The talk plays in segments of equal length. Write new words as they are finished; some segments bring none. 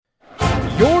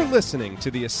You're listening to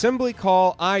the Assembly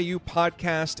Call IU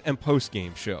podcast and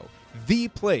postgame show, the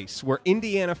place where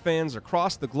Indiana fans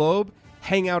across the globe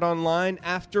hang out online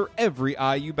after every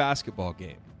IU basketball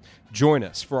game. Join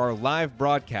us for our live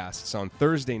broadcasts on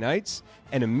Thursday nights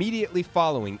and immediately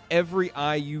following every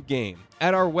IU game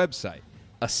at our website,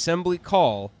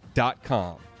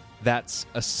 assemblycall.com. That's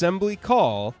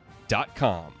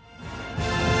assemblycall.com.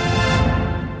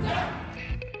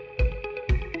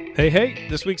 Hey,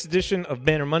 this week's edition of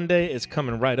Banner Monday is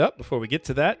coming right up. Before we get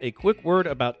to that, a quick word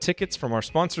about tickets from our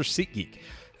sponsor, SeatGeek.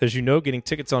 As you know, getting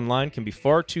tickets online can be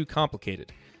far too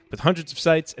complicated. With hundreds of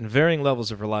sites and varying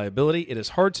levels of reliability, it is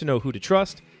hard to know who to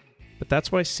trust, but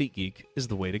that's why SeatGeek is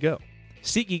the way to go.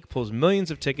 SeatGeek pulls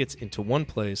millions of tickets into one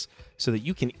place so that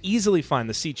you can easily find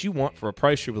the seats you want for a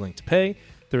price you're willing to pay.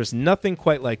 There is nothing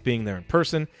quite like being there in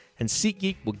person, and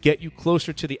SeatGeek will get you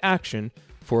closer to the action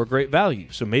for a great value.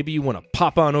 So maybe you want to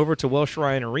pop on over to Welsh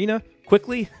Ryan Arena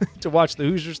quickly to watch the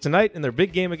Hoosiers tonight in their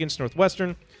big game against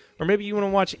Northwestern, or maybe you want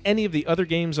to watch any of the other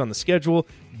games on the schedule.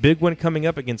 Big one coming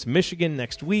up against Michigan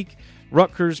next week,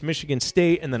 Rutgers, Michigan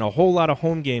State, and then a whole lot of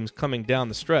home games coming down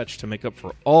the stretch to make up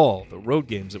for all the road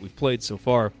games that we've played so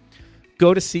far.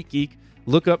 Go to SeatGeek,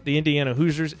 look up the Indiana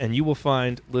Hoosiers, and you will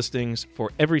find listings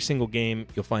for every single game.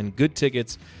 You'll find good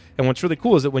tickets. And what's really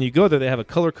cool is that when you go there, they have a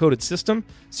color-coded system,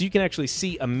 so you can actually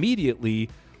see immediately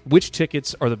which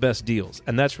tickets are the best deals,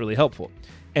 and that's really helpful.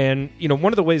 And, you know,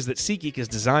 one of the ways that SeatGeek is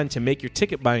designed to make your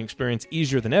ticket buying experience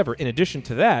easier than ever, in addition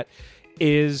to that,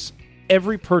 is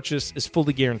every purchase is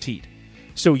fully guaranteed.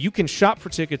 So you can shop for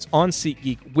tickets on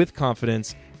SeatGeek with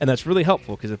confidence, and that's really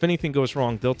helpful because if anything goes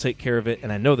wrong, they'll take care of it.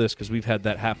 And I know this because we've had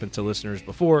that happen to listeners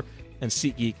before, and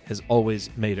SeatGeek has always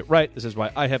made it right. This is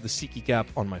why I have the SeatGeek app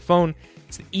on my phone.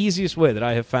 It's the easiest way that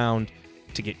I have found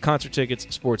to get concert tickets,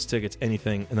 sports tickets,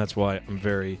 anything, and that's why I'm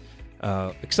very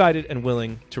excited and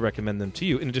willing to recommend them to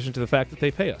you, in addition to the fact that they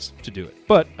pay us to do it.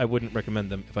 But I wouldn't recommend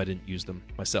them if I didn't use them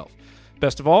myself.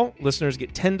 Best of all, listeners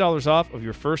get $10 off of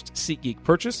your first SeatGeek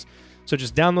purchase. So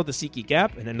just download the SeatGeek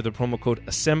app and enter the promo code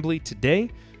ASSEMBLY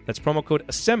today. That's promo code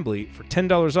ASSEMBLY for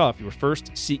 $10 off your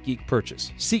first SeatGeek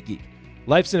purchase. SeatGeek.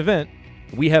 Life's an event.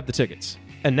 We have the tickets.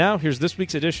 And now here's this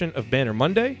week's edition of Banner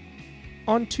Monday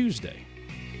on Tuesday.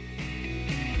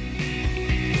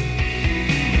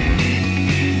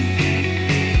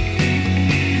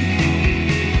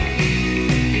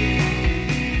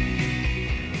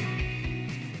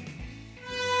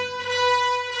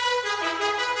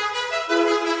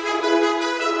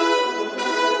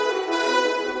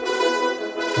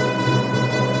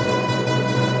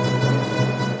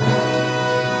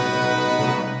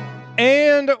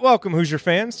 Welcome, Hoosier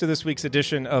fans, to this week's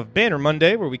edition of Banner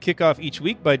Monday, where we kick off each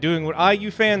week by doing what IU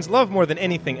fans love more than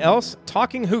anything else,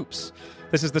 talking hoops.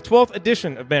 This is the 12th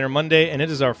edition of Banner Monday, and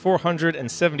it is our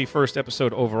 471st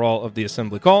episode overall of the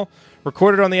Assembly Call,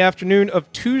 recorded on the afternoon of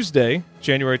Tuesday,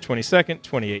 January 22nd,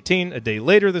 2018, a day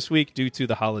later this week due to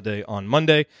the holiday on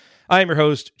Monday. I am your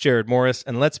host, Jared Morris,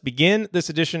 and let's begin this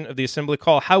edition of the Assembly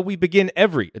Call how we begin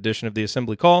every edition of the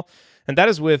Assembly Call, and that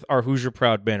is with our Hoosier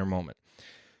Proud Banner moment.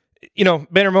 You know,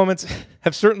 banner moments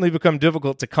have certainly become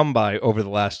difficult to come by over the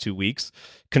last 2 weeks.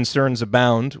 Concerns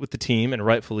abound with the team, and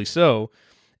rightfully so.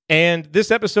 And this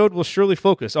episode will surely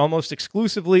focus almost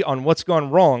exclusively on what's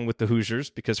gone wrong with the Hoosiers,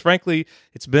 because frankly,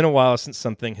 it's been a while since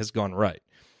something has gone right.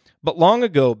 But long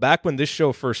ago, back when this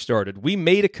show first started, we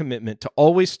made a commitment to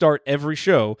always start every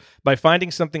show by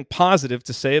finding something positive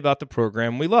to say about the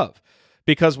program we love.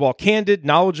 Because while candid,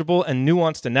 knowledgeable, and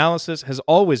nuanced analysis has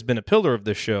always been a pillar of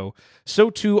this show,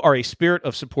 so too are a spirit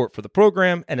of support for the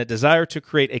program and a desire to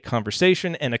create a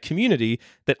conversation and a community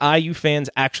that IU fans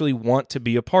actually want to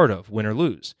be a part of, win or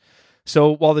lose.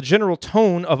 So while the general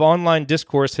tone of online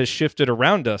discourse has shifted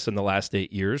around us in the last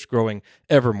 8 years, growing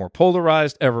ever more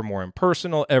polarized, ever more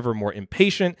impersonal, ever more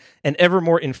impatient, and ever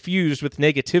more infused with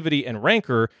negativity and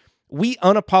rancor, we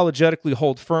unapologetically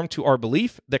hold firm to our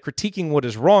belief that critiquing what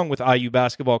is wrong with IU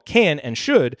basketball can and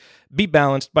should be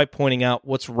balanced by pointing out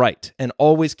what's right and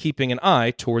always keeping an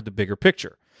eye toward the bigger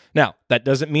picture. Now, that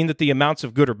doesn't mean that the amounts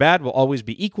of good or bad will always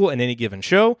be equal in any given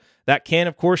show. That can,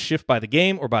 of course, shift by the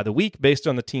game or by the week based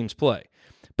on the team's play.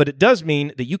 But it does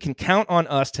mean that you can count on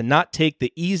us to not take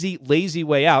the easy, lazy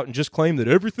way out and just claim that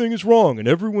everything is wrong and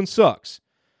everyone sucks.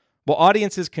 While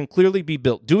audiences can clearly be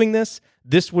built doing this,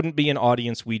 this wouldn't be an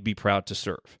audience we'd be proud to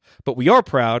serve. But we are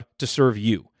proud to serve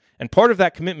you. And part of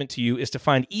that commitment to you is to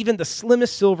find even the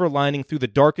slimmest silver lining through the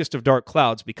darkest of dark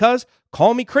clouds because,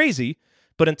 call me crazy,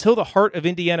 but until the heart of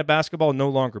Indiana basketball no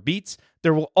longer beats,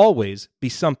 there will always be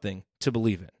something to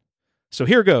believe in. So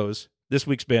here goes this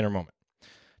week's banner moment.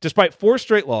 Despite 4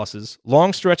 straight losses,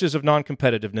 long stretches of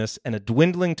non-competitiveness, and a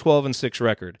dwindling 12-6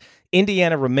 record,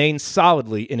 Indiana remains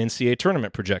solidly in NCAA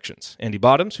tournament projections. Andy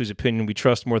Bottoms, whose opinion we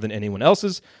trust more than anyone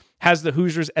else's, has the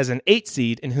Hoosiers as an 8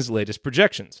 seed in his latest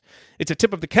projections. It's a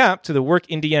tip of the cap to the work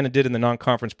Indiana did in the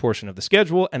non-conference portion of the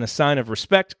schedule and a sign of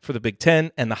respect for the Big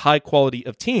Ten and the high quality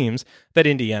of teams that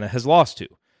Indiana has lost to.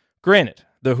 Granted,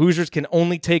 the Hoosiers can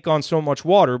only take on so much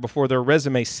water before their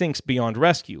resume sinks beyond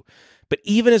rescue. But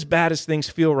even as bad as things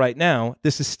feel right now,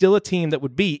 this is still a team that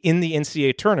would be in the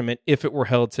NCAA tournament if it were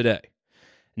held today.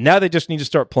 Now they just need to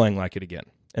start playing like it again,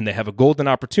 and they have a golden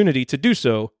opportunity to do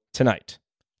so tonight.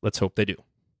 Let's hope they do.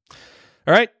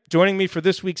 All right, joining me for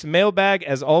this week's Mailbag,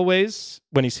 as always,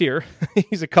 when he's here,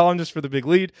 he's a columnist for The Big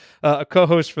Lead, a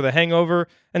co-host for The Hangover,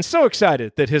 and so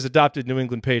excited that his adopted New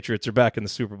England Patriots are back in the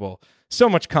Super Bowl. So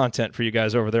much content for you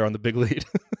guys over there on The Big Lead.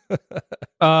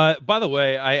 By the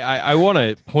way, I want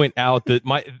to point out that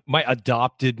my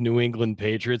adopted New England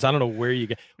Patriots, I don't know where you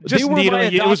get. Just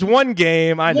needling it was one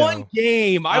game. I know. One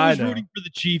game. I was rooting for the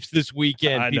Chiefs this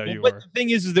weekend. I know you but were. the thing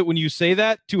is that when you say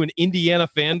that to an Indiana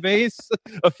fan base,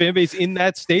 a fan base in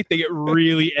that state, they get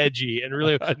really edgy and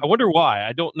really. I wonder why.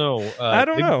 I don't know. I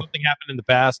don't know. Something happened in the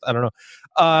past. I don't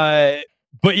know.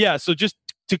 But yeah. So just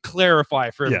to clarify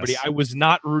for everybody, Yes. I was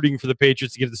not rooting for the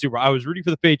Patriots to get to the Super Bowl. I was rooting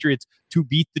for the Patriots to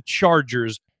beat the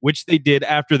Chargers, which they did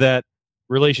after that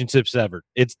relationship severed.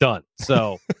 It's done.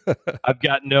 So I've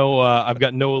got no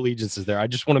allegiances there. I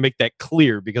just want to make that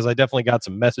clear because I definitely got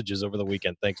some messages over the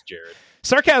weekend. Thanks, Jared.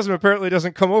 Sarcasm apparently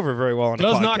doesn't come over very well on a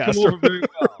podcast. Does not come over very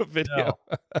well. Video.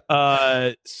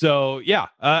 No. So yeah,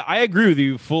 I agree with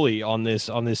you fully on this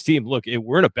team. Look,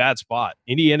 we're in a bad spot.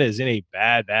 Indiana is in a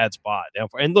bad spot now.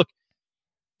 And look,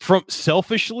 from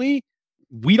selfishly,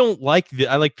 we don't like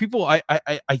I like people. I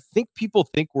think people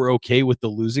think we're okay with the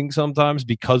losing sometimes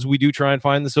because we do try and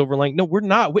find the silver lining. No, we're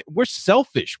not. We're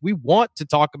selfish. We want to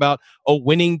talk about a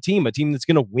winning team, a team that's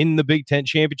going to win the Big Ten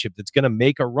championship, that's going to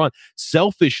make a run.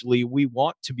 Selfishly, we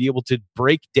want to be able to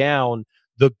break down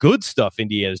the good stuff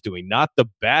Indiana's doing, not the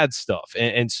bad stuff.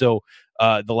 And so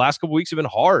the last couple weeks have been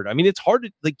hard. I mean, it's hard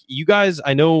to, like, you guys,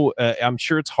 I know, I'm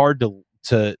sure it's hard to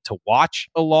watch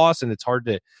a loss, and it's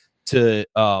hard to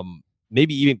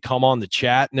maybe even come on the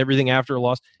chat and everything after a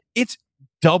loss. It's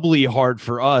doubly hard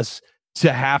for us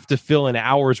to have to fill an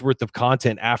hour's worth of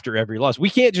content after every loss. We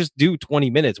can't just do 20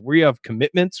 minutes. We have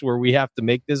commitments where we have to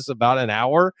make this about an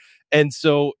hour. And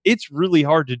so it's really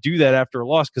hard to do that after a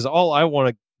loss, because all I want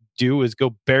to do is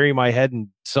go bury my head and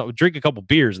drink a couple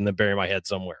beers and then bury my head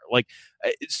somewhere. Like,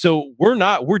 so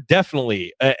we're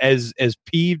definitely as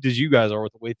peeved as you guys are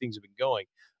with the way things have been going.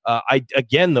 I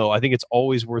think it's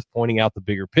always worth pointing out the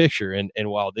bigger picture. And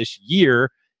while this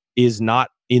year is not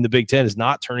in the Big Ten, is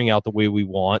not turning out the way we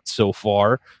want so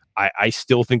far, I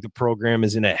still think the program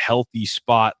is in a healthy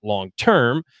spot long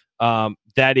term.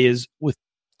 That is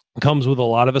comes with a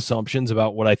lot of assumptions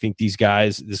about what I think these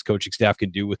guys, this coaching staff, can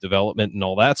do with development and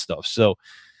all that stuff. So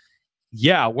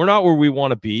yeah, we're not where we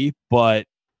want to be, but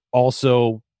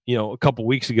also, you know, a couple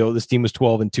weeks ago, this team was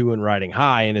 12-2 and riding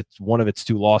high, and one of its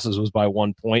 2 losses was by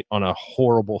 1 point on a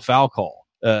horrible foul call.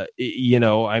 I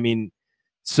mean,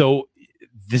 so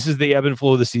this is the ebb and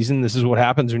flow of the season. This is what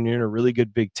happens when you're in a really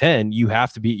good Big Ten. You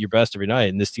have to beat your best every night,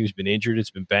 and this team's been injured,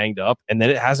 it's been banged up, and then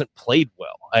it hasn't played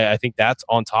well. I think that's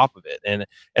on top of it, and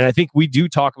I think we do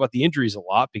talk about the injuries a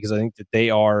lot because I think that they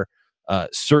are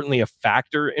certainly a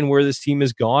factor in where this team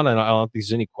has gone, and I don't think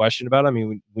there's any question about it. I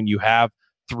mean, when you have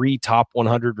 3 top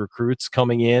 100 recruits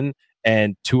coming in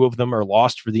and 2 of them are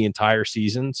lost for the entire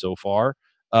season so far,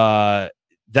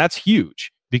 that's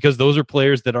huge, because those are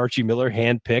players that Archie Miller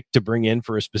handpicked to bring in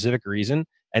for a specific reason,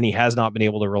 and he has not been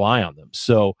able to rely on them.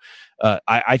 So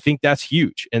I think that's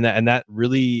huge, and that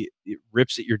really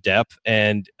rips at your depth,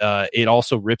 and it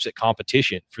also rips at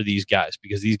competition for these guys,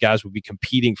 because these guys will be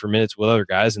competing for minutes with other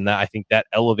guys, and that, I think, that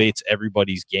elevates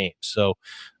everybody's game. So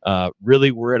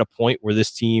really, we're at a point where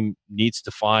this team needs to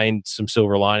find some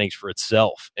silver linings for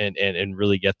itself and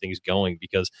really get things going,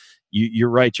 because you're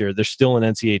right, Jared. They're still in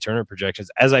NCAA tournament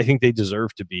projections, as I think they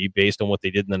deserve to be based on what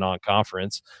they did in the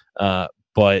non-conference.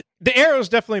 But the arrow's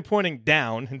definitely pointing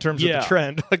down in terms of the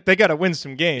trend. Like, they got to win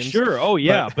some games. Sure. Oh,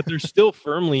 yeah. But they're still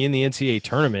firmly in the NCAA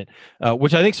tournament,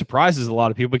 which I think surprises a lot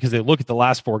of people, because they look at the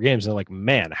last 4 games and they're like,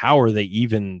 man, how are they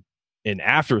even an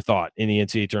afterthought in the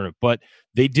NCAA tournament? But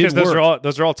they did. Because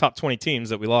those are all top 20 teams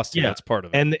that we lost to. Yeah. That's part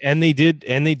of it. And they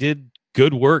did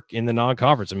good work in the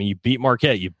non-conference. I mean, you beat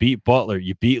Marquette, you beat Butler,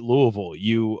 you beat Louisville,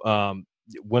 you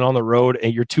went on the road,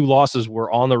 and your 2 losses were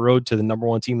on the road to the number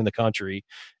 1 team in the country.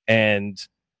 And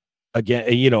again,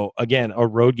 a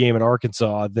road game in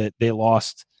Arkansas that they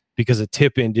lost because a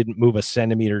tip-in didn't move a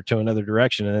centimeter to another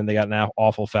direction, and then they got an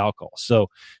awful foul call. So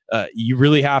you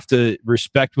really have to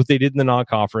respect what they did in the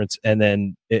non-conference and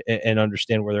then and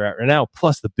understand where they're at right now.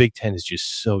 Plus, the Big Ten is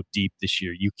just so deep this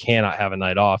year. You cannot have a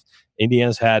night off.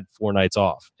 Indiana's had 4 nights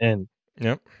off, and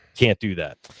can't do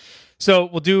that. So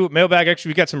we'll do mailbag. Actually,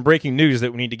 we got some breaking news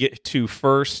that we need to get to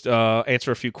first.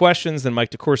 Answer a few questions. Then Mike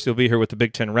DeCourcy will be here with the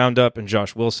Big Ten Roundup, and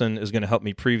Josh Wilson is going to help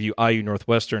me preview IU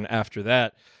Northwestern after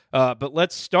that. But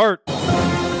let's start,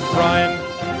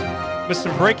 Brian, with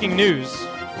some breaking news.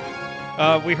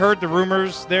 We heard the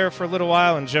rumors there for a little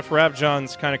while, and Jeff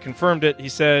Rabjohns kind of confirmed it. He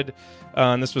said,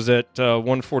 and this was at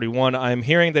 141, I am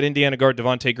hearing that Indiana guard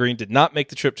Devontae Green did not make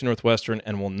the trip to Northwestern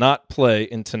and will not play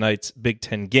in tonight's Big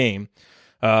Ten game.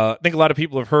 I think a lot of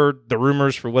people have heard the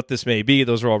rumors for what this may be.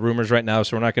 Those are all rumors right now,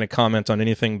 so we're not going to comment on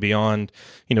anything beyond,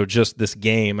 just this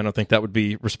game. I don't think that would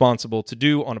be responsible to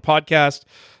do on a podcast.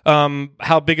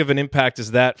 How big of an impact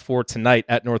is that for tonight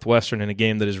at Northwestern in a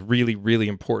game that is really, really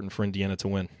important for Indiana to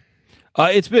win?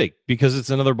 It's big because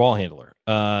it's another ball handler.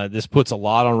 This puts a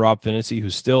lot on Rob Finney, who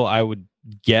still, I would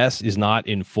guess, is not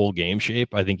in full game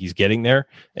shape. I think he's getting there,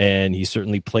 and he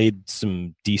certainly played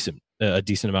some a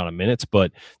decent amount of minutes,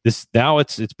 but this now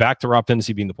it's back to Rob Finney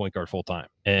being the point guard full time,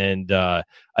 and they're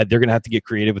going to have to get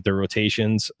creative with their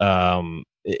rotations.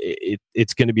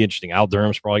 It's going to be interesting. Al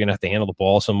Durham's probably going to have to handle the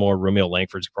ball some more. Romeo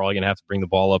Langford's probably going to have to bring the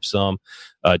ball up some.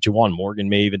 Juwan Morgan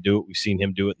may even do it. We've seen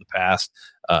him do it in the past.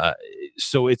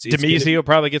 So it's Demezy will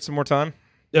probably get some more time.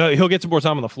 He'll get some more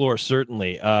time on the floor,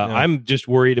 certainly. I'm just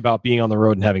worried about being on the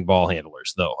road and having ball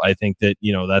handlers, though. I think that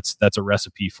that's a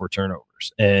recipe for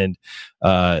turnovers, and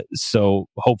so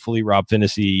hopefully Rob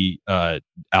Finney,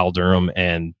 Al Durham,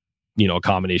 and a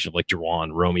combination of like Juwan,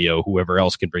 Romeo, whoever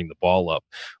else can bring the ball up,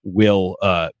 will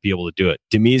be able to do it.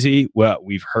 Demezy, well,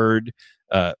 we've heard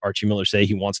Archie Miller say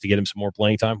he wants to get him some more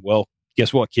playing time. Well,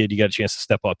 guess what, kid? You got a chance to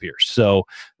step up here. So,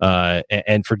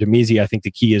 and for Demezy, I think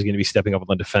the key is going to be stepping up on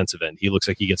the defensive end. He looks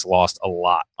like he gets lost a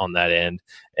lot on that end,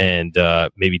 and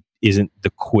maybe isn't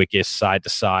the quickest side to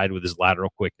side with his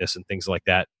lateral quickness and things like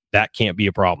that. That can't be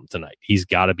a problem tonight. He's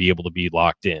got to be able to be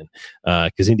locked in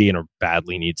because Indiana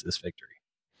badly needs this victory.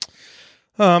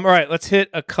 All right, let's hit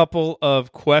a couple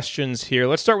of questions here.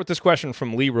 Let's start with this question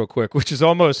from Lee real quick, which is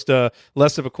almost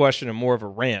less of a question and more of a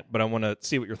rant, but I want to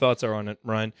see what your thoughts are on it,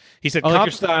 Ryan. He said, I like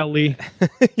your style, Lee.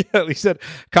 Yeah, he said,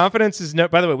 confidence is no.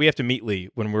 By the way, we have to meet Lee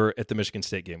when we're at the Michigan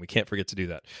State game. We can't forget to do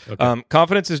that. Okay.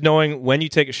 Confidence is knowing when you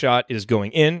take a shot, it is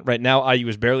going in. Right now, IU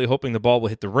is barely hoping the ball will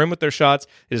hit the rim with their shots.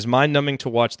 It is mind-numbing to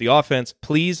watch the offense.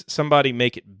 Please, somebody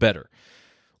make it better.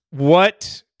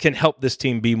 What can help this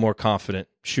team be more confident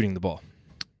shooting the ball?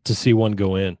 To see one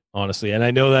go in, honestly. And I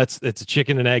know it's a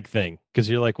chicken and egg thing because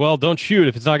you're like, well, don't shoot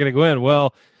if it's not going to go in.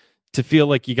 Well, to feel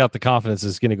like you got the confidence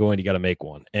it's going to go in, you got to make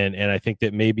one. And I think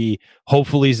that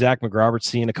hopefully Zach McRoberts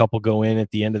seeing a couple go in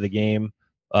at the end of the game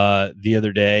the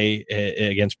other day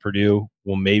against Purdue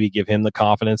will maybe give him the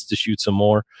confidence to shoot some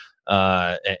more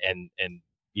and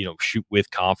shoot with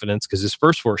confidence, because his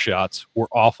first 4 shots were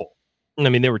awful. I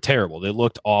mean, they were terrible. They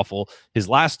looked awful. His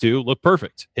last 2 looked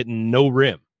perfect, hitting no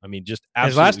rim. I mean, just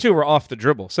absolutely. His last 2 were off the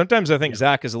dribble. Sometimes I think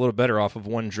Zach is a little better off of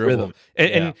one dribble.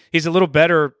 And he's a little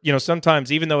better,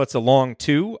 sometimes even though it's a long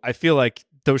 2, I feel like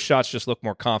those shots just look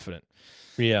more confident.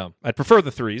 Yeah. I'd prefer the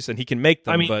 3s, and he can make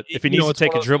them, but if he needs to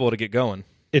take a dribble to get going.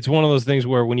 It's one of those things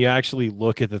where when you actually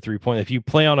look at the 3-point, if you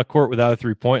play on a court without a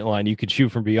 3-point line, you could shoot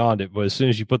from beyond it. But as soon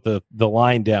as you put the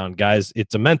line down, guys,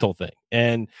 it's a mental thing.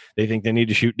 And they think they need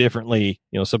to shoot differently,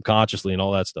 subconsciously and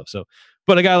all that stuff. So,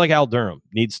 but a guy like Al Durham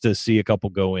needs to see a couple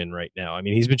go in right now. I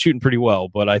mean, he's been shooting pretty well,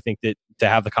 but I think that to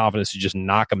have the confidence to just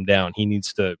knock him down, he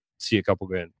needs to see a couple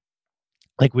go in.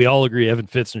 Like we all agree, Evan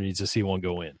Fitzner needs to see one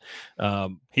go in.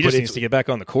 He just needs to get back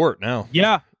on the court now.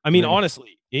 Yeah. I mean,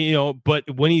 honestly, but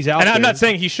when he's out, and I'm not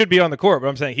saying he should be on the court, but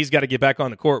I'm saying he's got to get back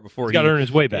on the court before he's got to earn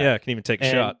his way back. Yeah, can even take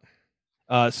a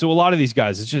shot. So a lot of these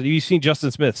guys, it's just, you've seen Justin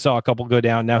Smith saw a couple go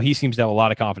down. Now he seems to have a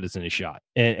lot of confidence in his shot,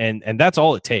 and that's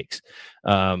all it takes.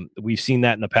 We've seen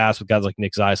that in the past with guys like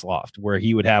Nick Zeisloft, where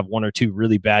he would have 1 or 2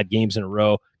 really bad games in a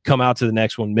row, come out to the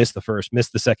next one, miss the first, miss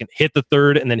the second, hit the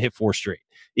third, and then hit 4 straight.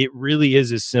 It really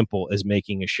is as simple as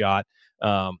making a shot.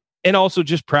 And also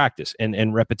just practice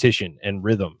and repetition and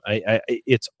rhythm.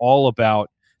 It's all about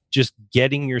just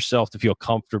getting yourself to feel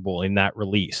comfortable in that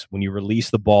release. When you release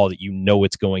the ball, that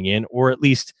it's going in, or at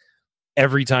least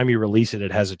every time you release it,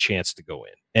 it has a chance to go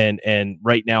in. And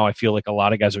right now, I feel like a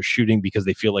lot of guys are shooting because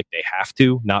they feel like they have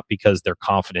to, not because they're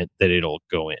confident that it'll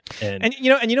go in. And you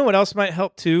know what else might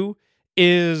help too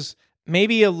is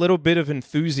maybe a little bit of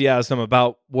enthusiasm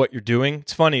about what you're doing.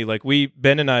 It's funny, like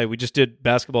Ben and I just did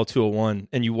Basketball 201,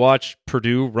 and you watch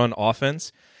Purdue run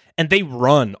offense, and they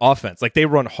run offense. Like, they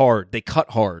run hard, they cut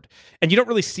hard. And you don't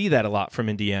really see that a lot from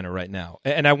Indiana right now.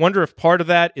 And I wonder if part of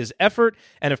that is effort,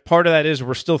 and if part of that is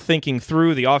we're still thinking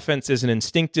through the offense isn't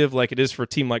instinctive like it is for a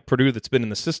team like Purdue that's been in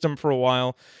the system for a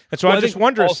while. And so I just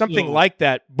wonder if something like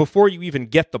that, before you even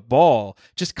get the ball,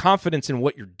 just confidence in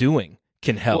what you're doing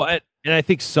can help. Well, and I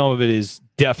think some of it is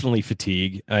definitely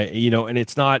fatigue, and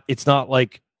it's not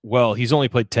like, well, he's only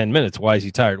played 10 minutes. Why is he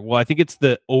tired? Well, I think it's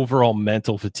the overall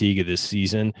mental fatigue of this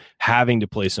season, having to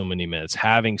play so many minutes,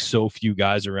 having so few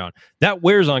guys around. That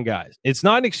wears on guys. It's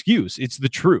not an excuse. It's the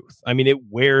truth. I mean, it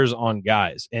wears on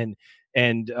guys. And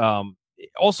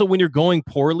also when you're going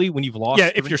poorly, when you've lost.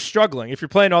 Yeah, if you're struggling, if you're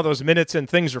playing all those minutes and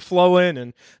things are flowing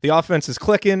and the offense is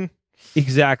clicking.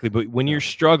 Exactly. But when you're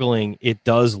struggling, it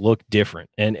does look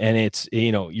different. And it's,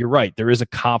 you're right. There is a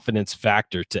confidence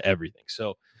factor to everything.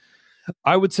 So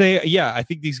I would say, yeah, I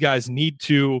think these guys need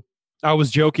to. I was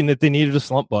joking that they needed a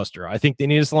slump buster. I think they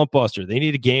need a slump buster. They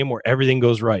need a game where everything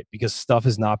goes right, because stuff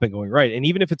has not been going right. And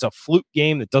even if it's a fluke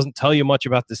game that doesn't tell you much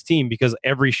about this team because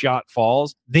every shot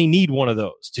falls, they need one of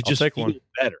those to just feel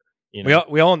better.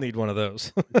 We all need one of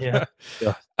those. Yeah.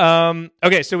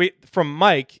 Okay, so from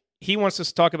Mike, he wants us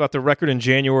to talk about the record in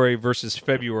January versus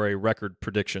February record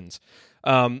predictions.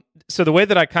 So the way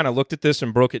that I kind of looked at this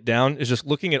and broke it down is just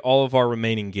looking at all of our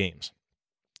remaining games.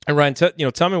 And Ryan,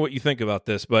 tell me what you think about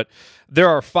this, but there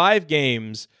are 5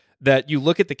 games that you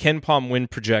look at the Ken Pom win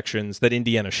projections that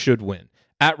Indiana should win.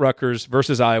 At Rutgers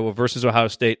versus Iowa versus Ohio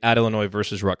State, at Illinois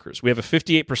versus Rutgers. We have a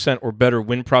 58% or better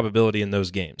win probability in those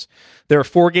games. There are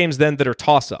 4 games then that are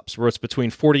toss-ups, where it's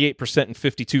between 48% and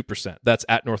 52%. That's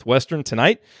at Northwestern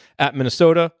tonight, at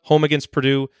Minnesota, home against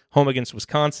Purdue, home against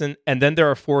Wisconsin, and then there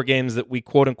are 4 games that we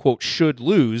quote-unquote should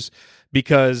lose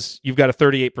because you've got a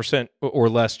 38% or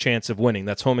less chance of winning.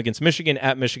 That's home against Michigan,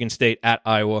 at Michigan State, at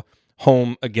Iowa,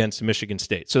 home against Michigan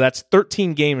State. So that's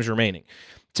 13 games remaining.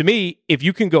 To me, if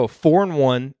you can go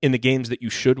 4-1 in the games that you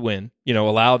should win,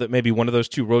 allow that maybe one of those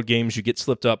 2 road games you get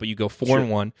slipped up, but you go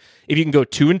 4-1. If you can go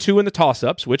 2-2 in the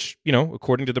toss-ups, which,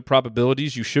 according to the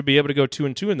probabilities, you should be able to go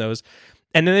 2-2 in those.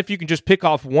 And then if you can just pick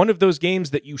off one of those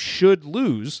games that you should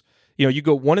lose, you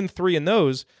go 1-3 in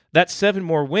those, that's 7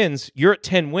 more wins. You're at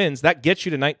 10 wins. That gets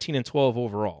you to 19-12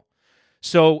 overall.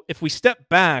 So if we step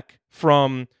back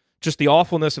from just the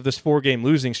awfulness of this 4-game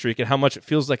losing streak and how much it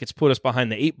feels like it's put us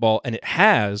behind the 8 ball, and it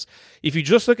has, if you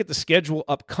just look at the schedule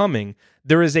upcoming,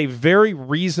 there is a very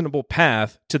reasonable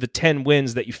path to the 10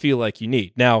 wins that you feel like you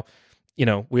need. Now,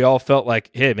 we all felt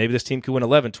like, hey, maybe this team could win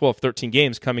 11, 12, 13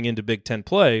 games coming into Big Ten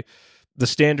play. The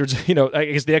standards, I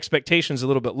guess the expectations a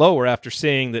little bit lower after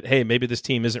seeing that, hey, maybe this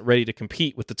team isn't ready to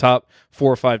compete with the top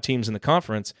 4 or 5 teams in the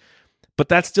conference. But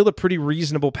that's still a pretty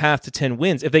reasonable path to 10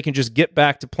 wins if they can just get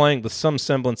back to playing with some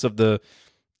semblance of the,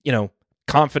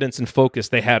 confidence and focus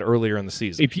they had earlier in the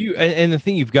season. And the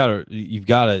thing you've got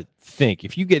to think,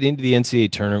 if you get into the NCAA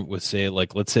tournament with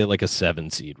let's say a 7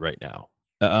 seed right now,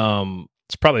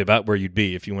 it's probably about where you'd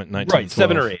be if you went 19, right,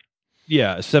 7 or 8.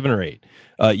 Yeah, 7 or 8.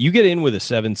 You get in with a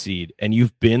 7 seed and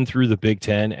you've been through the Big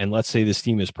Ten, and let's say this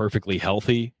team is perfectly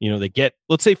healthy.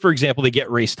 Let's say, for example, they get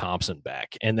Race Thompson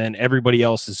back, and then everybody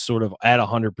else is sort of at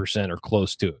 100% or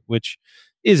close to it, which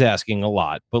is asking a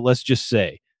lot. But let's just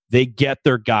say they get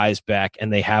their guys back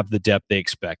and they have the depth they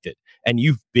expected, and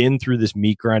you've been through this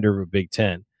meat grinder of a Big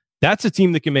Ten. That's a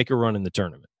team that can make a run in the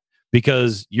tournament,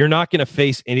 because you're not going to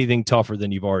face anything tougher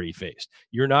than you've already faced.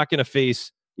 You're not going to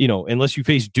face, unless you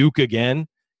face Duke again,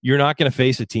 you're not going to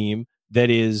face a team that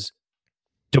is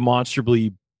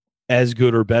demonstrably as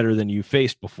good or better than you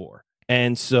faced before.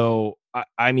 And so,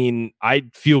 I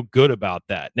feel good about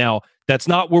that. Now, that's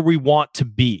not where we want to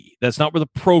be. That's not where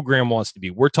the program wants to be.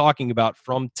 We're talking about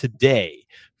from today,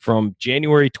 from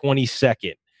January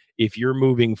 22nd, if you're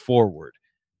moving forward,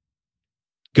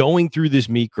 going through this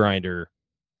meat grinder,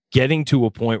 getting to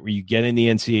a point where you get in the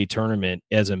NCAA tournament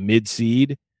as a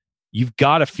mid-seed, you've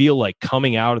got to feel like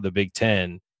coming out of the Big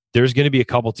Ten, there's going to be a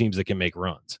couple teams that can make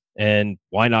runs. And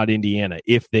why not Indiana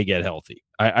if they get healthy?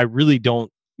 I really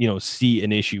don't, see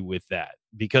an issue with that,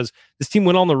 because this team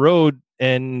went on the road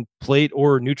and played,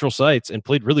 or neutral sites, and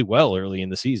played really well early in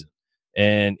the season.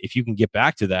 And if you can get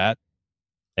back to that,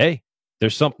 hey,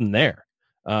 there's something there.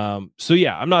 So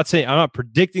yeah, I'm not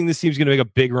predicting this team's going to make a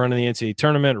big run in the NCAA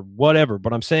tournament or whatever,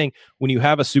 but I'm saying when you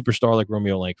have a superstar like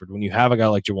Romeo Langford, when you have a guy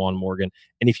like Jawan Morgan,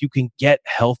 and if you can get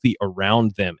healthy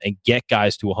around them and get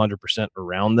guys to 100%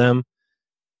 around them,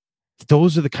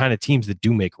 those are the kind of teams that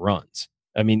do make runs.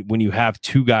 I mean, when you have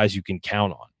 2 guys you can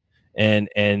count on,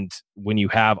 and when you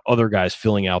have other guys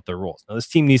filling out their roles. Now, this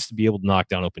team needs to be able to knock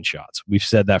down open shots. We've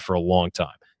said that for a long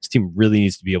time. This team really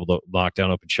needs to be able to knock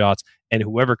down open shots. And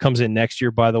whoever comes in next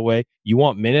year, by the way, you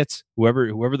want minutes. Whoever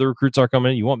the recruits are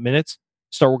coming in, you want minutes.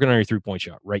 Start working on your 3-point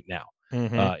shot right now.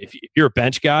 If you're a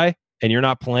bench guy and you're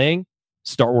not playing,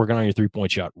 start working on your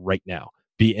 3-point shot right now.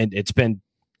 And it's been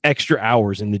extra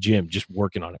hours in the gym just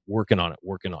working on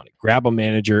it. Grab a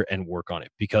manager and work on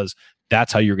it, because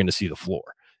that's how you're going to see the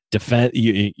floor.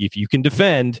 If you can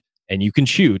defend and you can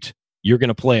shoot, you're going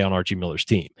to play on Archie Miller's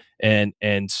team.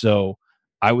 And so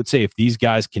I would say if these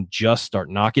guys can just start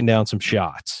knocking down some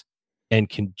shots and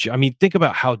think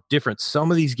about how different some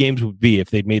of these games would be if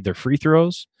they'd made their free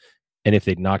throws and if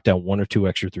they'd knocked down 1 or 2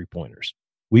 extra 3-pointers.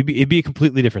 It'd be a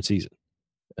completely different season.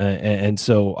 And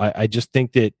so I just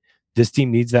think that this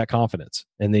team needs that confidence,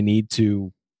 and they need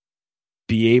to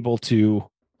be able to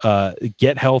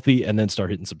get healthy and then start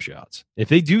hitting some shots. If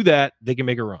they do that, they can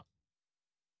make a run.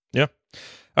 Yeah.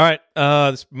 All right.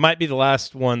 This might be the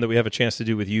last one that we have a chance to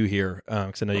do with you here,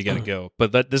 because I know you got to go.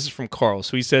 But this is from Carl.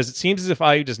 So he says, it seems as if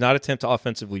IU does not attempt to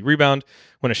offensively rebound.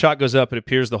 When a shot goes up, it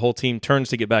appears the whole team turns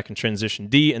to get back in transition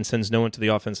D and sends no one to the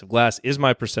offensive glass. Is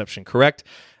my perception correct?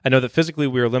 I know that physically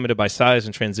we are limited by size,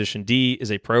 and transition D is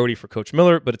a priority for Coach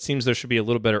Miller, but it seems there should be a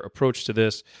little better approach to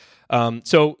this.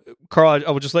 So, Carl,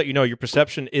 I will just let you know your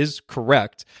perception is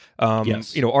correct.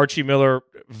 Yes. Archie Miller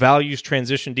values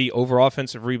transition D over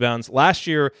offensive rebounds. Last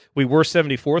year, we were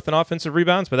 74th in offensive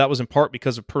rebounds, but that was in part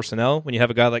because of personnel. When you have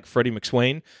a guy like Freddie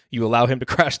McSwain, you allow him to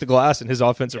crash the glass, and his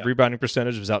offensive rebounding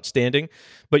percentage was outstanding.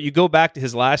 But you go back to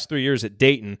his last 3 years at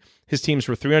Dayton, his teams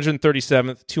were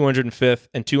 337th, 205th,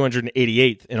 and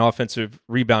 288th in offensive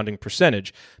rebounding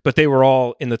percentage, but they were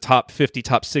all in the top 50,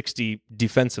 top 60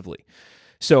 defensively.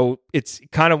 So it's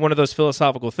kind of one of those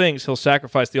philosophical things. He'll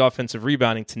sacrifice the offensive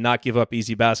rebounding to not give up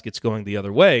easy baskets going the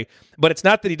other way. But it's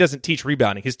not that he doesn't teach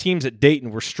rebounding. His teams at Dayton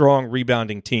were strong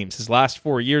rebounding teams. His last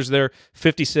 4 years there,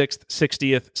 56th,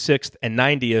 60th, 6th, and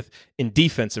 90th in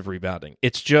defensive rebounding.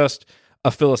 It's just a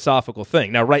philosophical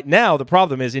thing. Now, right now, the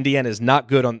problem is Indiana is not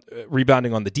good on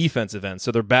rebounding on the defensive end.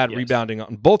 So they're bad rebounding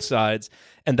on both sides,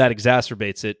 and that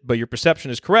exacerbates it. But your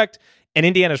perception is correct. And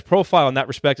Indiana's profile in that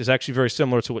respect is actually very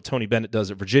similar to what Tony Bennett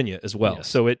does at Virginia as well. Yes.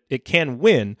 So it can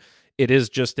win. It is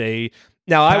just a...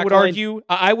 Now, I would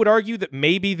argue that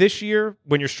maybe this year,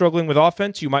 when you're struggling with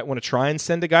offense, you might want to try and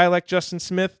send a guy like Justin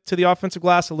Smith to the offensive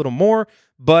glass a little more.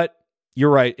 But you're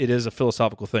right, it is a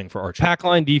philosophical thing for Archie. Pack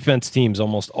line defense teams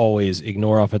almost always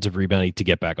ignore offensive rebounding to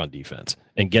get back on defense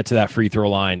and get to that free throw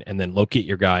line and then locate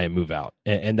your guy and move out.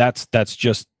 And that's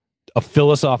just a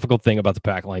philosophical thing about the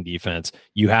pack line defense.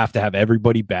 You have to have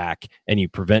everybody back, and you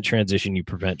prevent transition, you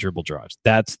prevent dribble drives.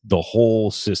 That's the whole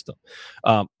system.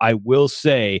 I will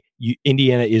say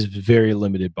Indiana is very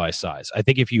limited by size. I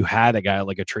think if you had a guy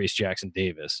like a Trace Jackson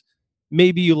Davis,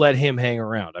 maybe you let him hang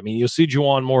around. I mean, you'll see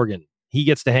Juwan Morgan. He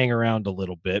gets to hang around a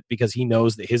little bit because he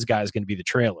knows that his guy is going to be the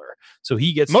trailer. So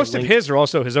he gets most of his are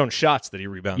also his own shots that he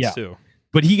rebounds too.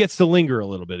 But he gets to linger a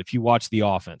little bit if you watch the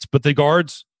offense. But the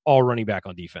guards all running back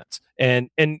on defense. And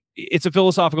it's a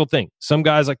philosophical thing. Some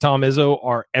guys like Tom Izzo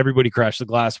are everybody crash the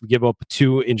glass. We give up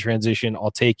 2 in transition.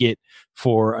 I'll take it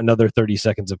for another 30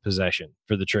 seconds of possession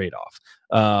for the trade-off.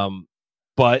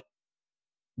 But,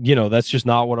 that's just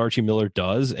not what Archie Miller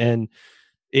does. And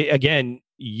it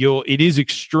is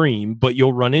extreme, but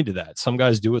you'll run into that. Some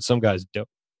guys do it. Some guys don't.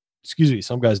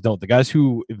 Some guys don't. The guys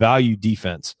who value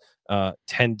defense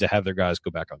tend to have their guys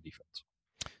go back on defense.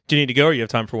 Do you need to go, or you have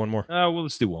time for one more? Well,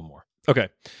 let's do one more. Okay.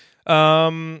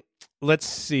 Let's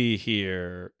see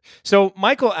here. So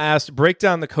Michael asked, break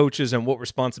down the coaches and what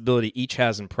responsibility each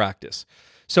has in practice.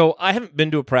 So I haven't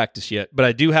been to a practice yet, but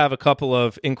I do have a couple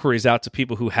of inquiries out to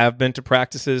people who have been to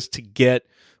practices to get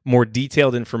more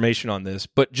detailed information on this.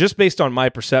 But just based on my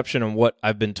perception and what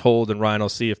I've been told, and Ryan, I'll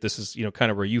see if this is, kind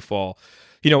of where you fall.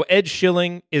 Ed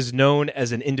Schilling is known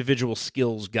as an individual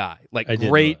skills guy, like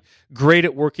great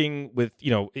at working with,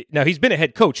 now he's been a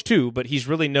head coach too, but he's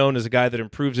really known as a guy that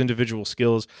improves individual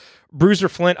skills. Bruiser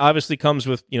Flint obviously comes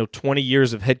with, 20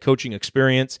 years of head coaching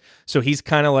experience. So he's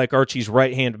kind of like Archie's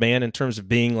right-hand man in terms of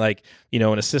being like,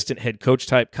 an assistant head coach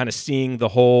type, kind of seeing the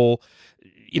whole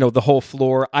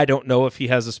floor. I don't know if he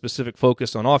has a specific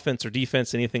focus on offense or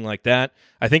defense, anything like that.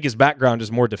 I think his background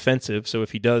is more defensive, so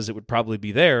if he does, it would probably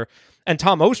be there. And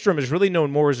Tom Ostrom is really known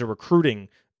more as a recruiting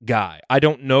guy. I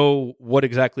don't know what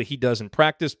exactly he does in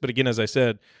practice, but again, as I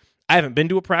said, I haven't been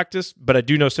to a practice, but I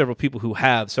do know several people who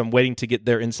have, so I'm waiting to get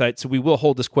their insight. So we will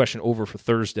hold this question over for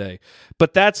Thursday.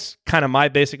 But that's kind of my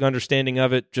basic understanding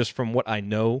of it, just from what I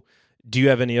know. Do you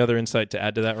have any other insight to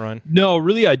add to that, Ryan? No,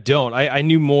 really, I don't. I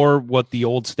knew more what the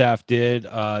old staff did.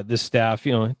 This staff,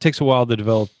 it takes a while to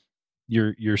develop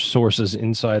your sources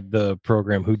inside the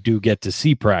program who do get to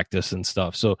see practice and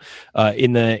stuff. So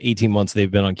in the 18 months they've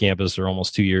been on campus, or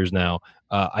almost 2 years now,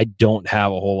 I don't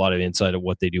have a whole lot of insight of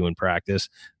what they do in practice.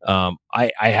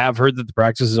 I have heard that the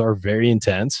practices are very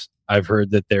intense. I've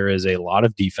heard that there is a lot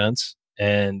of defense,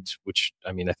 and which,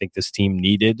 I mean, I think this team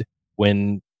needed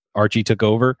when Archie took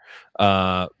over.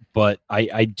 But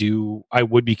I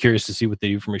would be curious to see what they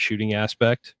do from a shooting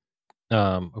aspect.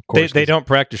 Of course, they don't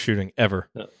practice shooting ever.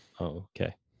 Oh,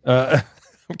 okay.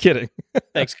 I'm kidding.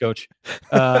 Thanks, Coach.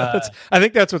 I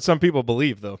think that's what some people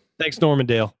believe, though. Thanks,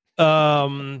 Normandale.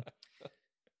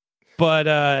 But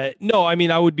no, I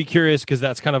mean, I would be curious because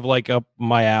that's kind of like up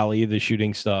my alley, the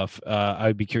shooting stuff. I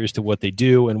would be curious to what they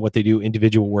do and what they do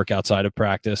individual work outside of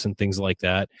practice and things like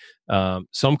that.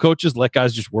 Some coaches let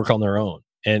guys just work on their own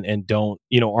and don't,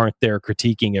 aren't there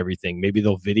critiquing everything. Maybe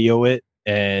they'll video it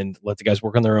and let the guys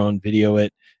work on their own, video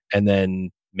it, and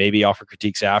then maybe offer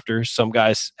critiques after. Some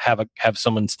guys have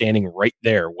someone standing right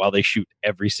there while they shoot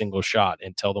every single shot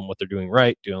and tell them what they're doing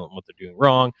right, what they're doing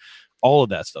wrong, all of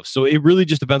that stuff. So it really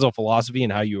just depends on philosophy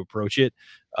and how you approach it.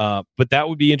 But that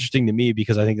would be interesting to me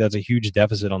because I think that's a huge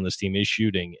deficit on this team is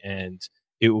shooting. And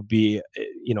it would be,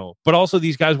 but also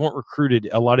these guys weren't recruited.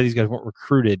 A lot of these guys weren't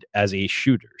recruited as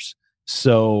shooters.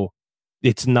 So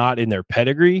it's not in their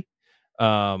pedigree.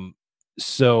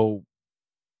 So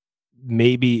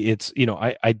maybe it's,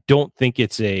 I don't think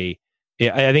I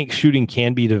think shooting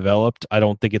can be developed. I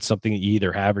don't think it's something that you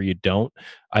either have or you don't.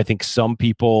 I think some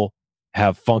people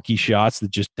have funky shots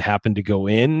that just happen to go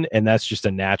in, and that's just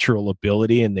a natural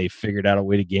ability, and they figured out a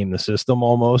way to game the system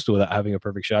almost without having a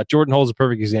perfect shot. Jordan Hull's a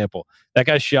perfect example. That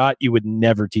guy's shot you would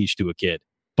never teach to a kid,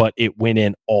 but it went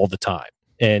in all the time,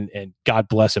 and God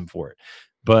bless him for it.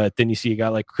 But then you see a guy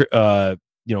like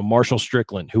Marshall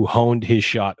Strickland, who honed his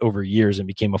shot over years and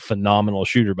became a phenomenal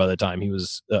shooter by the time he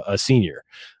was a senior.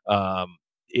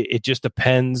 It just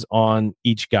depends on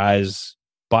each guy's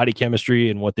body chemistry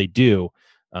and what they do.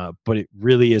 But it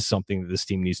really is something that this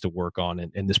team needs to work on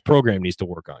and this program needs to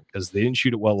work on because they didn't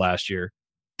shoot it well last year.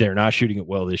 They're not shooting it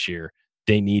well this year.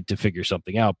 They need to figure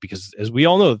something out because, as we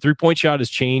all know, the three-point shot has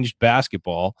changed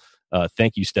basketball.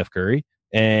 Thank you, Steph Curry.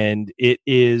 And it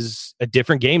is a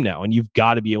different game now, and you've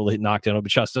got to be able to knock down open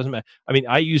shots. Doesn't matter. I mean,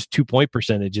 I use 2-point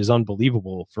percentage is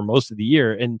unbelievable for most of the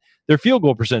year, and their field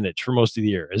goal percentage for most of the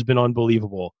year has been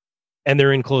unbelievable, and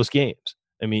they're in close games.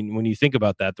 I mean, when you think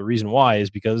about that, the reason why is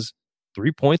because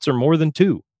 3 points are more than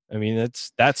 2. I mean,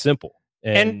 it's that simple.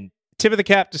 And tip of the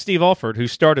cap to Steve Alford, who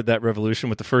started that revolution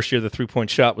with the first year the 3-point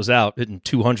shot was out, hitting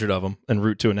 200 of them en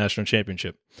route to a national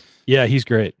championship. Yeah, he's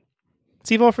great.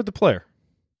 Steve Alford, the player.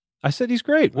 I said he's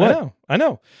great. What? I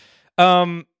know.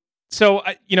 So,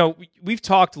 we've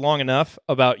talked long enough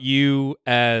about you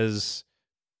as,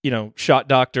 shot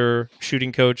doctor,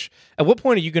 shooting coach. At what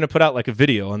point are you going to put out like a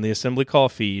video on the assembly call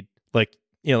feed? Like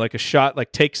a shot,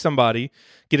 like take somebody,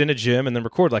 get in a gym and then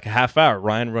record like a half hour,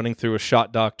 Ryan running through a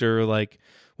shot doctor, like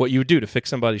what you would do to fix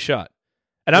somebody's shot.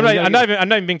 And I'm not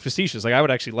even being facetious. Like I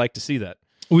would actually like to see that.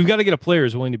 We've got to get a player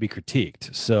who's willing to be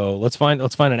critiqued. So let's find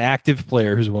an active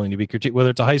player who's willing to be critiqued, whether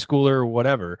it's a high schooler or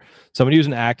whatever. Somebody who's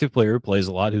an active player who plays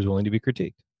a lot, who's willing to be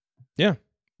critiqued. Yeah.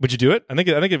 Would you do it? I think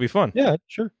it'd be fun. Yeah,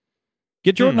 sure.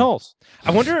 Get Jordan Hulse.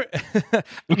 I wonder. Okay,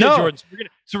 no, Jordan.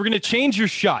 So we're gonna change your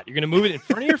shot. You're gonna move it in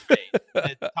front of your face,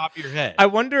 at the top of your head. I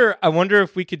wonder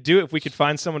if we could do it. If we could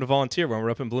find someone to volunteer when we're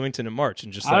up in Bloomington in March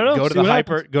and just go to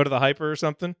the hyper or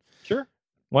something. Sure.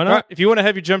 Why not? Right, if you want to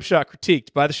have your jump shot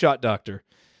critiqued by the shot doctor,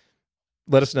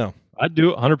 let us know. I'd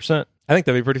do it 100%. I think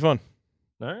that'd be pretty fun.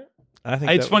 All right. I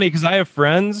think it's funny because I have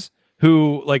friends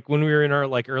who, like, when we were in our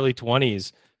early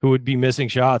 20s, who would be missing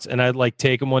shots, and I'd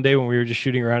take them one day when we were just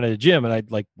shooting around at a gym, and I'd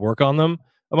work on them.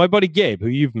 My buddy Gabe, who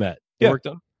you've met, worked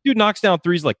on. Dude knocks down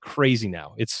threes like crazy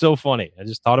now. It's so funny. I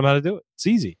just taught him how to do it. It's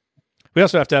easy. We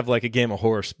also have to have a game of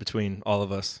horse between all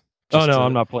of us.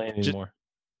 I'm not playing anymore.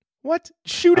 What?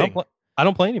 Shooting? I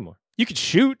don't play anymore. You could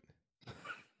shoot.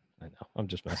 I know. I'm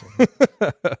just messing. All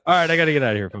right, I got to get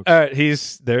out of here, folks. All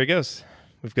right, there he goes.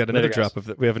 We've got another drop of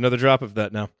that. We have another drop of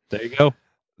that now. There you go.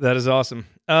 That is awesome.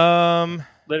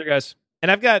 Later, guys.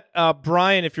 And I've got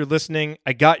Brian, if you're listening,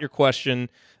 I got your question.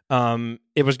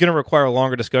 It was going to require a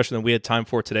longer discussion than we had time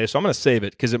for today, so I'm going to save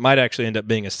it because it might actually end up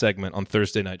being a segment on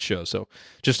Thursday night show. So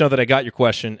just know that I got your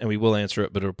question, and we will answer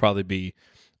it, but it'll probably be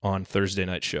on Thursday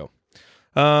night show.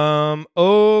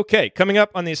 Okay, coming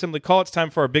up on the Assembly Call, it's time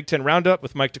for our Big Ten Roundup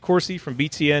with Mike DeCourcy from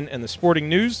BTN and the Sporting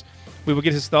News. We will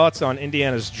get his thoughts on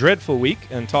Indiana's dreadful week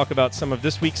and talk about some of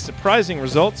this week's surprising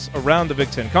results around the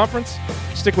Big Ten Conference.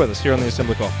 Stick with us here on the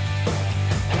Assembly Call.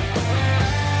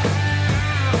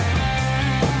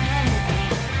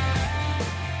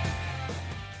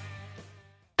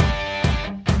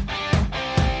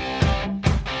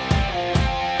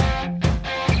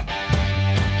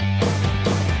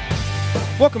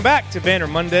 Welcome back to Banner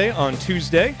Monday on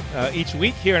Tuesday. Each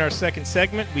week here in our second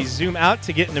segment, we zoom out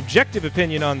to get an objective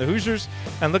opinion on the Hoosiers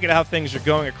and look at how things are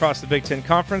going across the Big Ten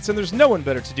Conference. And there's no one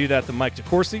better to do that than Mike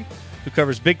DeCourcy, who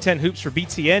covers Big Ten hoops for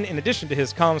BTN in addition to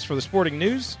his columns for the Sporting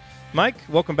News. Mike,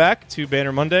 welcome back to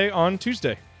Banner Monday on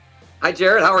Tuesday. Hi,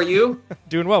 Jared. How are you?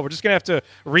 Doing well. We're just going to have to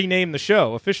rename the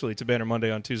show officially to Banner Monday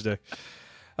on Tuesday.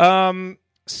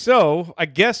 So I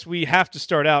guess we have to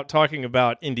start out talking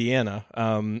about Indiana.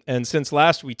 And since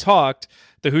last we talked,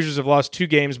 the Hoosiers have lost 2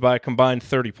 games by a combined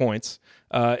 30 points.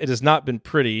 It has not been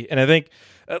pretty. And I think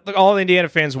all Indiana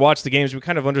fans watch the games. We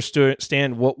kind of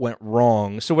understand what went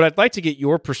wrong. So what I'd like to get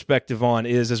your perspective on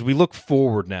is, as we look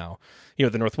forward now,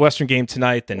 the Northwestern game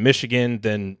tonight, then Michigan,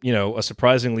 then, a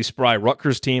surprisingly spry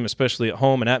Rutgers team, especially at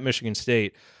home and at Michigan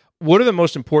State. What are the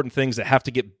most important things that have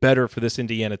to get better for this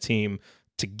Indiana team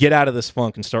to get out of this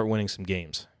funk and start winning some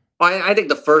games? Well, I think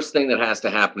the first thing that has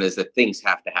to happen is that things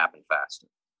have to happen faster,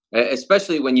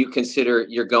 especially when you consider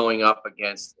you're going up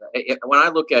against. When I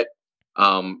look at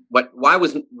why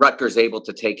was Rutgers able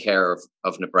to take care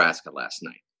of Nebraska last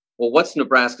night? Well, what's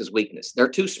Nebraska's weakness? They're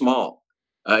too small.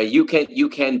 You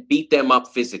can beat them up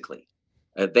physically.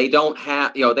 They don't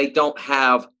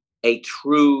have a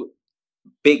true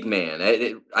big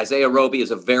man. Isaiah Roby is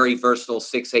a very versatile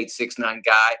 6'8", 6'9"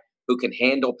 guy who can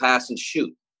handle, pass, and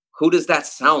shoot. Who does that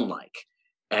sound like?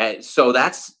 So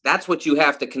that's what you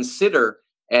have to consider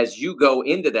as you go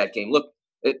into that game. Look,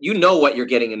 you know what you're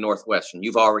getting in Northwestern.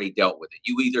 You've already dealt with it.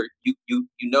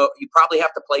 You probably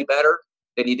have to play better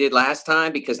than you did last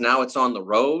time because now it's on the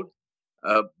road.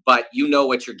 But you know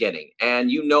what you're getting, and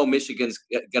Michigan's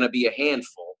going to be a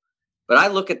handful. But I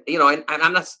look at, and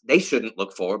I'm not. They shouldn't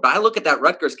look forward, but I look at that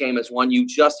Rutgers game as one you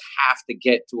just have to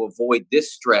get to avoid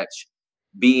this stretch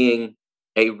being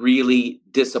a really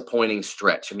disappointing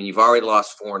stretch. I mean, you've already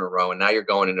lost 4 in a row, and now you're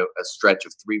going into a stretch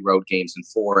of 3 road games and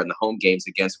 4 in the home games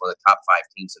against one of the top 5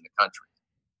 teams in the country.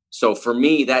 So for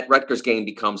me, that Rutgers game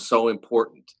becomes so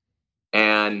important,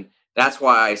 and that's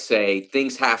why I say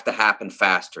things have to happen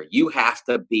faster. You have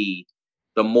to be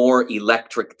the more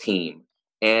electric team.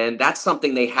 And that's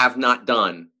something they have not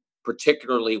done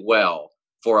particularly well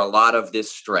for a lot of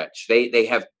this stretch. They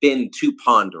have been too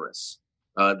ponderous.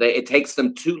 It takes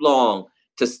them too long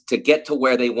to get to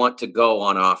where they want to go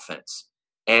on offense.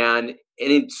 And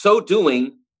in so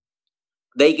doing,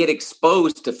 they get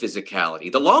exposed to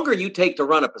physicality. The longer you take to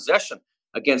run a possession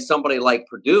against somebody like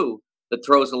Purdue, that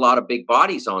throws a lot of big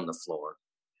bodies on the floor,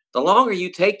 the longer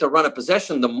you take to run a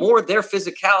possession, the more their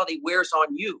physicality wears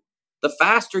on you. The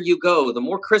faster you go, the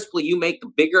more crisply you make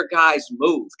the bigger guys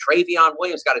move. Travion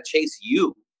Williams got to chase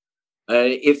you.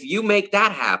 If you make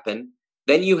that happen,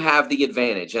 then you have the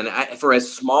advantage. And for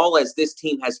as small as this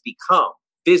team has become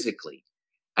physically,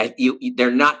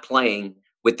 they're not playing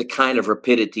with the kind of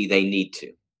rapidity they need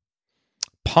to.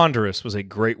 Ponderous was a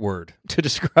great word to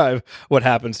describe what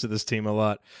happens to this team a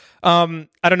lot. I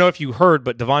don't know if you heard,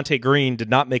 but Devontae Green did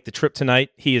not make the trip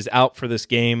tonight. He is out for this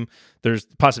game. There's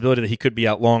the possibility that he could be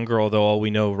out longer, although all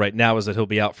we know right now is that he'll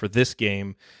be out for this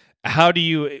game. How do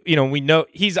we know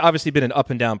he's obviously been an up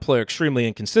and down player, extremely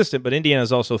inconsistent, but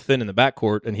Indiana's also thin in the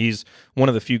backcourt, and he's one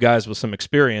of the few guys with some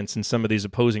experience in some of these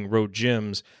opposing road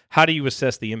gyms. How do you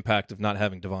assess the impact of not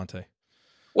having Devontae?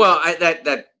 Well,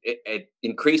 it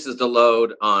increases the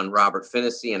load on Robert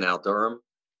Finney and Al Durham.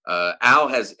 Al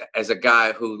as a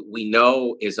guy who we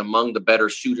know is among the better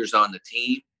shooters on the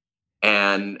team,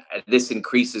 and this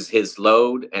increases his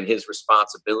load and his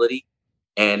responsibility.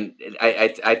 And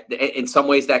I in some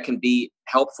ways that can be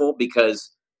helpful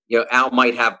because Al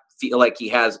might feel like he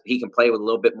can play with a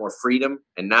little bit more freedom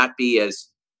and not be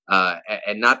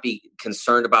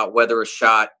concerned about whether a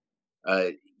shot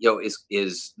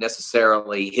is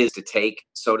necessarily his to take,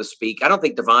 so to speak. I don't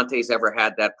think Devontae's ever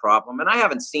had that problem, and I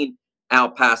haven't seen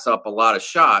Al pass up a lot of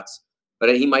shots,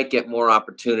 but he might get more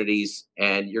opportunities.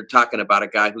 And you're talking about a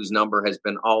guy whose number has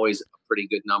been always a pretty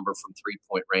good number from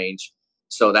 3-point range,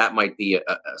 so that might be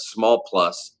a small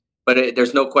plus. But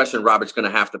there's no question Robert's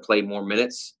going to have to play more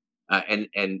minutes,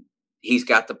 and he's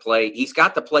got to play. He's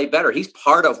got to play better. He's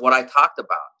part of what I talked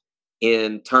about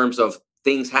in terms of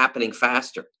things happening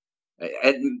faster.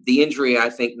 And the injury, I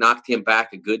think, knocked him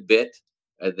back a good bit.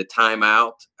 The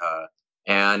timeout,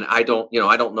 and I don't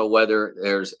know whether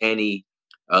there's any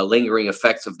lingering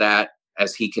effects of that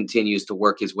as he continues to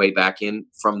work his way back in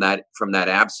from that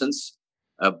absence.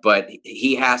 But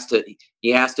he has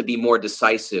to be more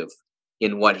decisive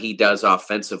in what he does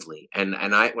offensively. And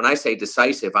when I say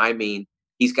decisive, I mean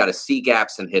he's got to see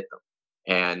gaps and hit them.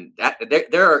 And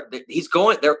he's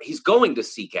going to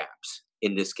see gaps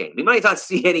in this game. He might not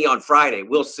see any on Friday.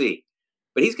 We'll see.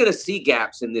 But he's going to see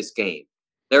gaps in this game.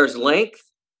 There's length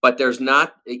but there's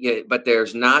not the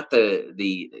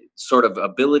sort of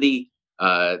ability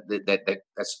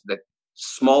that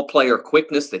small player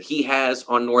quickness that he has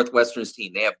on Northwestern's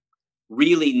team. They have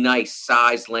really nice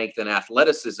size, length, and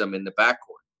athleticism in the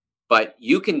backcourt. But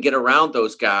you can get around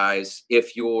those guys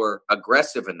if you're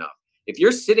aggressive enough. If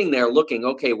you're sitting there looking,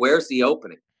 okay, where's the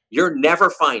opening? You're never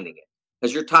finding it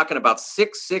because you're talking about 6'6",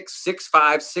 6'5",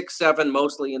 6'7",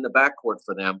 mostly in the backcourt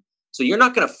for them. So you're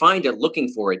not going to find it looking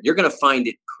for it. You're going to find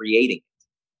it creating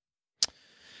it.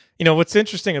 You know, what's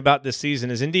interesting about this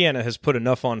season is Indiana has put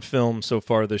enough on film so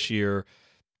far this year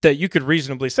that you could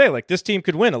reasonably say, like, this team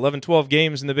could win 11, 12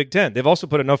 games in the Big Ten. They've also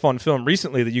put enough on film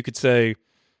recently that you could say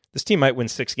this team might win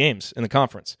 6 games in the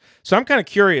conference. So I'm kind of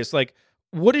curious, like,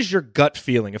 what is your gut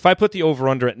feeling? If I put the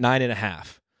over-under at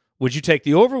 9.5, would you take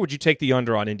the over or would you take the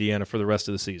under on Indiana for the rest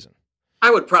of the season?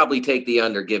 I would probably take the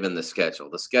under given the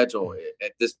schedule. The schedule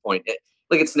at this point,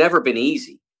 it's never been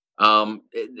easy.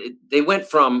 It went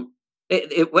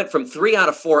from 3 out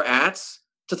of 4 ats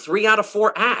to 3 out of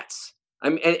 4 ats. I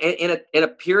mean, in a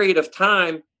period of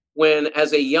time when,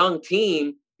 as a young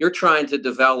team, you're trying to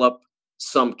develop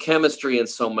some chemistry and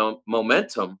some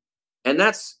momentum, and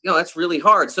that's really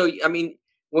hard. So, I mean,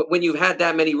 when you've had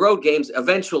that many road games,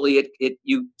 eventually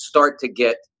you start to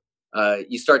get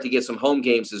some home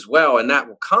games as well, and that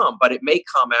will come. But it may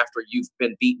come after you've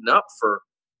been beaten up for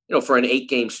an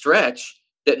 8-game stretch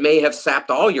that may have sapped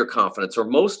all your confidence or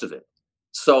most of it.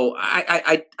 So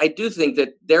I do think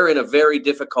that they're in a very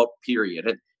difficult period,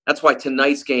 and that's why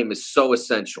tonight's game is so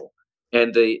essential,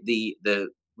 and the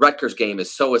Rutgers game is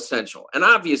so essential. And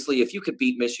obviously, if you could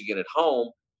beat Michigan at home,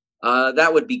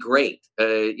 that would be great.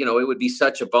 It would be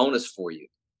such a bonus for you.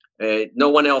 No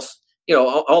one else,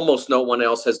 almost no one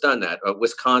else has done that.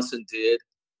 Wisconsin did,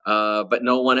 but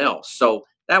no one else. So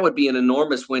that would be an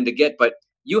enormous win to get. But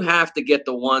you have to get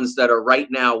the ones that are right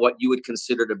now what you would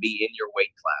consider to be in your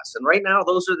weight class. And right now,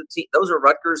 those are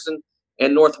Rutgers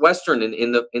and Northwestern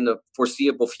in the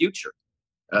foreseeable future.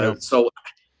 So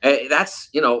that's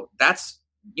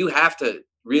you have to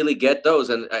really get those.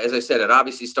 And as I said, it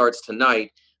obviously starts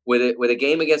tonight with a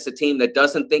game against a team that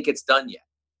doesn't think it's done yet.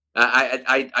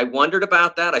 I wondered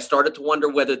about that. I started to wonder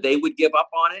whether they would give up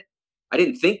on it. I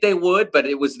didn't think they would, but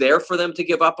it was there for them to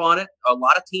give up on it. A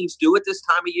lot of teams do it this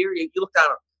time of year. You look down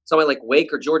at somebody like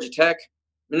Wake or Georgia Tech,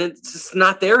 and it's just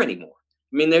not there anymore.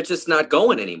 I mean, they're just not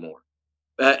going anymore.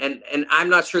 And I'm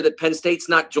not sure that Penn State's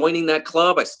not joining that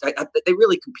club. They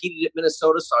really competed at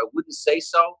Minnesota, so I wouldn't say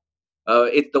so.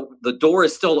 The door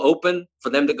is still open for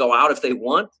them to go out if they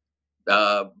want.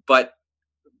 But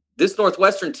this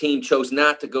Northwestern team chose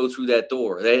not to go through that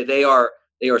door. They are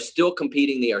still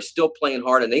competing. They are still playing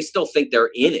hard, and they still think they're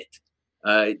in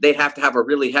it. They'd have to have a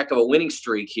really heck of a winning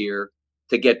streak here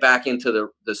to get back into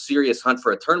the serious hunt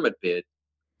for a tournament bid.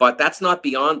 But that's not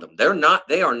beyond them. They are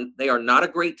not a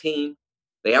great team.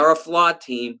 They are a flawed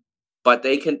team, but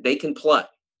they can play.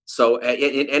 So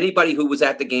anybody who was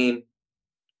at the game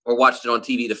or watched it on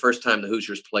TV the first time the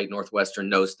Hoosiers played Northwestern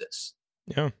knows this.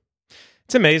 Yeah.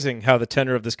 It's amazing how the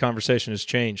tenor of this conversation has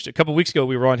changed. A couple of weeks ago,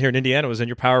 we were on here in Indiana, was in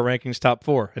your power rankings top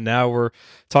 4. And now we're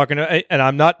talking, and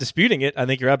I'm not disputing it. I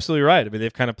think you're absolutely right. I mean,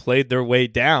 they've kind of played their way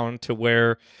down to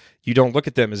where you don't look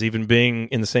at them as even being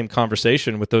in the same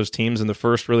conversation with those teams in the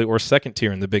first really or second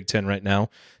tier in the Big Ten right now.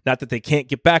 Not that they can't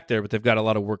get back there, but they've got a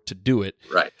lot of work to do it.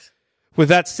 Right. With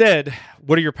that said,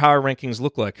 what do your power rankings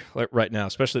look like right now,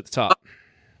 especially at the top?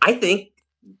 I think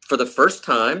for the first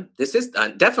time, this is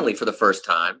definitely for the first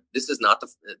time, this is not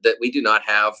that we do not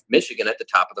have Michigan at the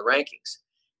top of the rankings.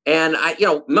 And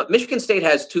Michigan State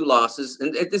has 2 losses,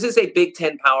 and this is a Big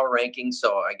Ten power ranking,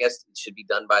 so I guess it should be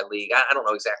done by league. I don't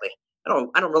know exactly. I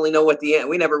don't really know what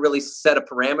we never really set a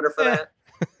parameter for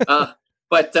that.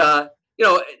 But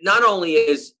not only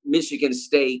is Michigan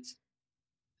State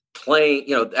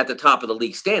playing, at the top of the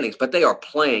league standings, but they are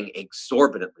playing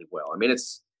exorbitantly well. I mean,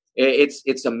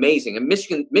 it's amazing. And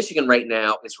Michigan right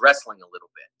now is wrestling a little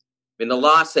bit. I mean, the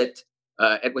loss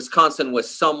at Wisconsin was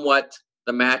somewhat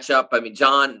the matchup. I mean,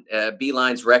 John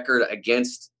Beilein's record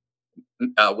against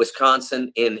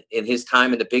Wisconsin in his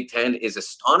time in the Big Ten is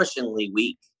astonishingly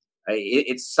weak.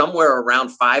 It's somewhere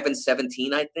around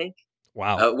 5-17, I think.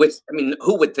 Wow.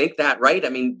 Who would think that, right? I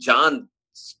mean, John's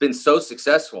been so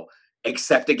successful,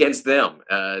 except against them.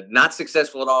 Not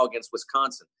successful at all against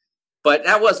Wisconsin. But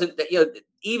that wasn't,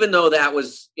 even though that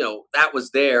was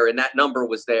there, and that number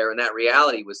was there, and that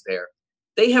reality was there,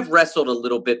 they have wrestled a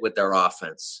little bit with their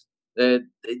offense.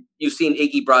 You've seen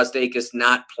Iggy Brosdakis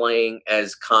not playing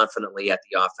as confidently at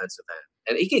the offensive end.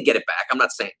 And he can get it back, I'm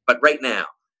not saying. But right now,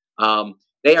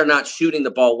 they are not shooting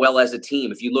the ball well as a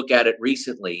team. If you look at it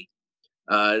recently,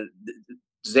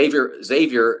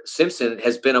 Xavier Simpson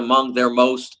has been among their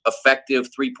most effective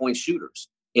 3-point shooters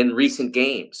in recent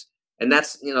games. And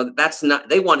that's not,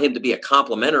 they want him to be a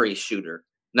complimentary shooter,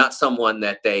 not someone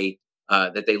that they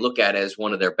look at as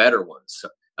one of their better ones. So,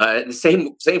 the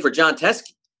same for John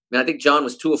Teskey. I mean, I think John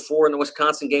was 2 of 4 in the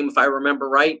Wisconsin game, if I remember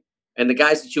right. And the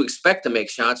guys that you expect to make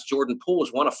shots, Jordan Poole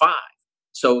was 1 of 5.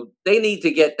 So they need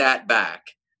to get that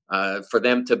back for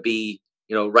them to be,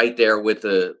 right there with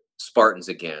the Spartans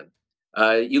again.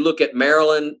 You look at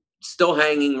Maryland, still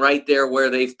hanging right there where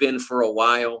they've been for a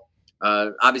while.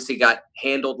 Obviously got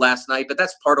handled last night, but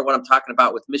that's part of what I'm talking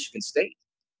about with Michigan State.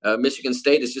 Michigan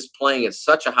State is just playing at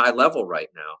such a high level right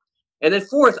now. And then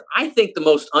fourth, I think the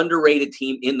most underrated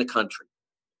team in the country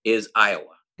is Iowa.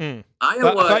 Iowa.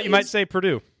 I thought you might say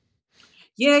Purdue.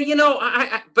 Yeah,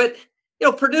 but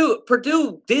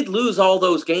Purdue did lose all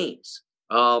those games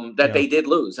they did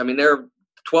lose. I mean, they're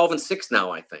 12-6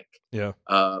 now, I think. Yeah.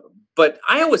 But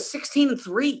Iowa's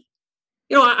 16-3.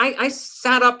 I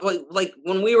sat up like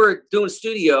when we were doing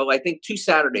studio, I think 2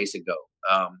 Saturdays ago,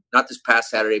 not this past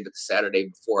Saturday, but the Saturday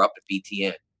before up at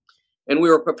BTN. And we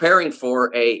were preparing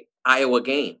for a Iowa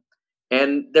game.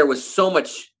 And there was so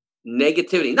much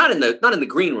negativity, not in the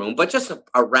green room, but just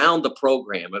around the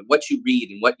program and what you read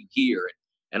and what you hear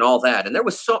and all that. And there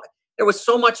was so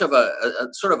much of a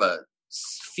sort of a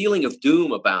feeling of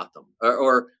doom about them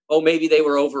or maybe they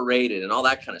were overrated and all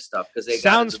that kind of stuff because they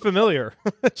sounds familiar.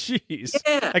 Jeez.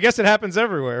 Yeah. I guess it happens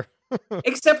everywhere.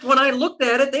 Except when I looked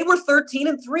at it, they were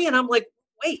 13-3 and I'm like,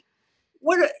 wait,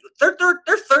 they're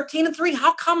 13-3.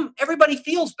 How come everybody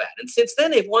feels bad? And since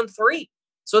then they've won 3.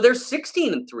 So they're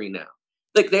 16-3 now.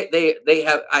 Like they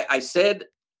have, I said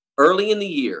early in the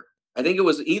year, I think it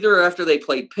was either after they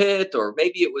played Pitt or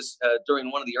maybe it was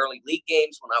during one of the early league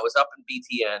games when I was up in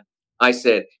BTN. I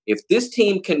said, if this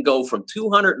team can go from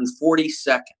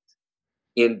 242nd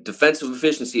in defensive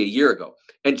efficiency a year ago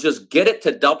and just get it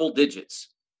to double digits,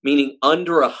 meaning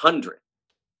under 100,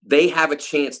 they have a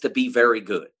chance to be very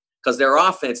good because their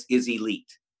offense is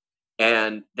elite.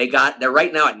 And they're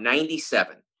right now at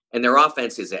 97 and their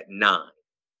offense is at 9.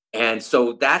 And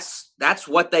so that's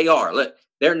what they are. Look,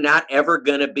 they're not ever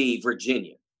going to be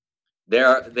Virginia.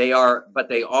 They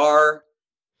are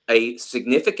a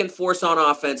significant force on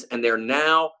offense, and they're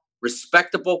now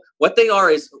respectable. What they are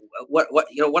is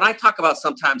what I talk about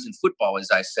sometimes in football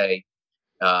is I say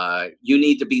you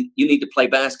need to play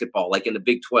basketball like in the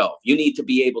Big 12. You need to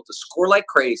be able to score like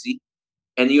crazy,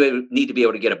 and you need to be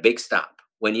able to get a big stop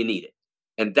when you need it.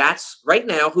 And that's right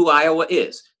now who Iowa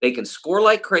is. They can score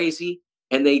like crazy,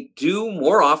 and they do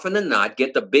more often than not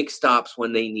get the big stops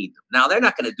when they need them. Now they're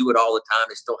not going to do it all the time.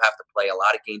 They still have to play a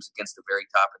lot of games against the very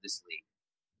top of this league.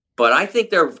 But I think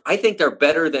they're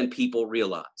better than people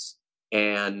realize,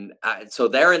 and so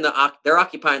they're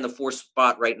occupying the 4th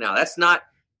spot right now. That's not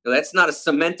a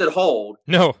cemented hold,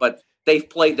 no, but they've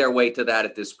played their way to that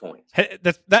at this point.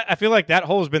 That I feel like that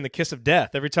hole has been the kiss of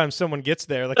death every time someone gets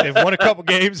there. Like they've won a couple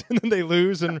games and then they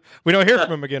lose, and we don't hear from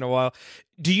them again in a while.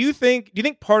 Do you think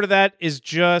part of that is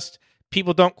just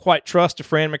people don't quite trust a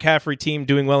Fran McCaffrey team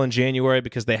doing well in January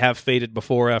because they have faded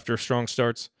before after strong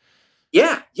starts?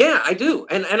 Yeah, I do.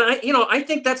 And I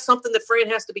think that's something that Fran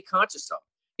has to be conscious of.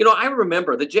 I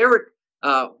remember the Jared,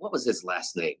 what was his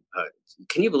last name?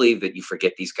 Can you believe that you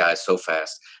forget these guys so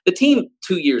fast? The team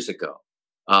 2 years ago,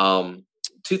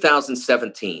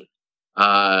 2017.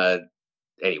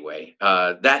 Anyway,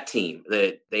 that team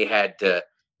that they had a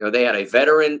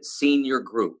veteran senior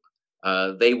group.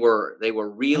 They were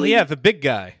really the big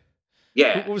guy.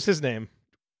 Yeah. What was his name?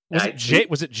 Was it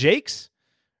Jake's?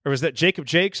 Or was that Jacob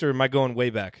Jakes, or am I going way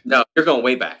back? No, you're going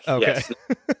way back. Okay.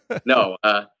 Yes. No,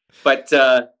 but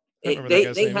they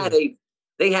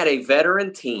had a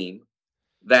veteran team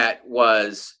that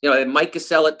was, Mike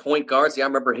Cassell at point guard. See, I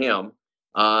remember him.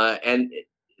 And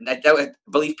I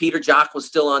believe Peter Jock was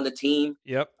still on the team.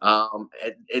 Yep.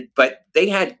 But they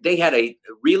had a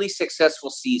really successful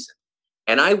season.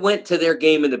 And I went to their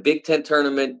game in the Big Ten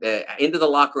tournament, into the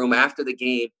locker room after the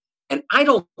game. And I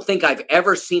don't think I've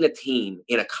ever seen a team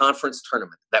in a conference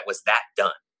tournament that was that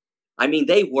done. I mean,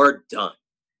 they were done.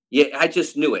 Yeah, I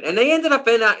just knew it. And they ended up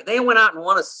they went out and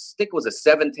won I think it was a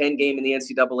 7-10 game in the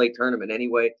NCAA tournament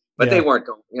anyway. But They weren't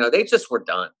going, they just were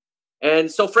done. And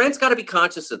so Fran's got to be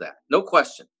conscious of that. No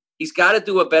question. He's got to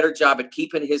do a better job at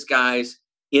keeping his guys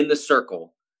in the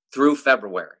circle through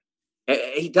February.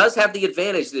 He does have the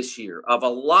advantage this year of a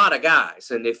lot of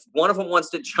guys. And if one of them wants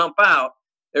to jump out,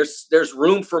 there's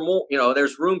room for more,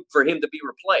 there's room for him to be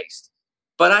replaced.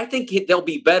 But I think they'll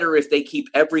be better if they keep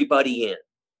everybody in.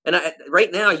 And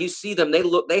right now you see them,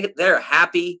 they're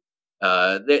happy.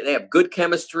 They have good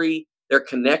chemistry. They're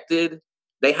connected.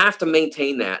 They have to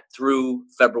maintain that through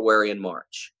February and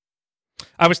March.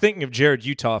 I was thinking of Jared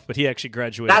Utoff, but he actually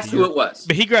graduated. That's who it was.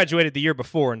 But he graduated the year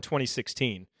before in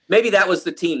 2016. Maybe that was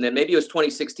the team then. Maybe it was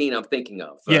 2016 I'm thinking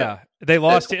of. Yeah, they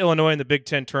lost to Illinois in the Big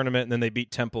Ten tournament, and then they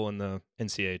beat Temple in the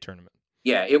NCAA tournament.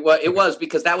 Yeah, it was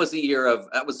because that was the year of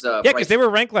that was. Yeah, because they were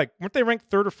ranked weren't they ranked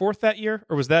third or fourth that year,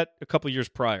 or was that a couple years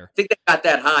prior? I think they got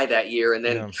that high that year, and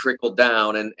then trickled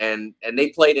down, and they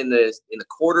played in the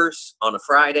quarters on a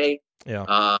Friday.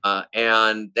 Yeah,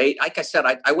 and they, like I said,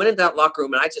 I went into that locker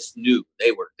room and I just knew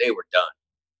they were done.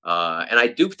 And I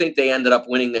do think they ended up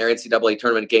winning their NCAA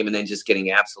tournament game and then just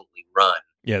getting absolutely run.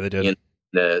 Yeah, they did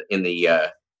in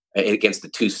the against the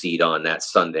 2 seed on that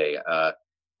Sunday.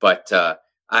 But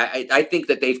I think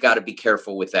that they've got to be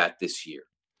careful with that this year.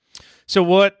 So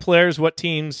what players, what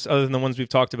teams, other than the ones we've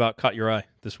talked about, caught your eye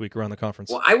this week around the conference?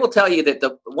 Well, I will tell you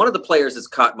that one of the players that's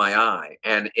caught my eye,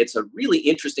 and it's a really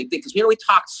interesting thing, because, we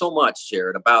talked so much,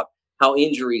 Jared, about how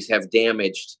injuries have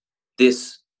damaged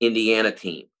this Indiana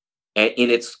team in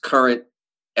its current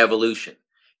evolution.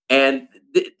 And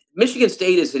Michigan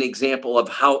State is an example of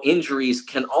how injuries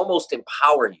can almost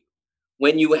empower you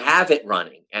when you have it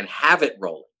running and have it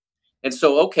rolling. And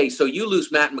so you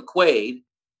lose Matt McQuaid,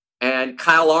 and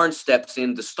Kyle Arns steps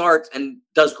in to start and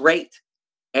does great,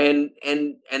 and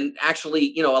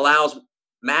actually allows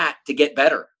Matt to get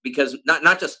better, because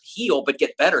not just heal but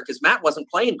get better, because Matt wasn't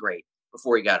playing great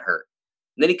before he got hurt.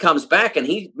 And then he comes back and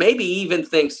he maybe even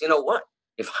thinks, what,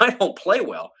 if I don't play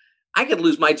well, I could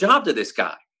lose my job to this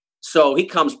guy. So he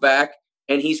comes back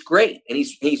and he's great, and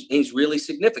he's really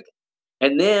significant.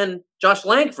 And then Josh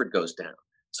Langford goes down,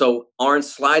 so Arns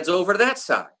slides over to that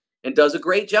side and does a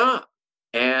great job.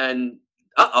 And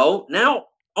now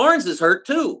Arns is hurt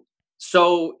too.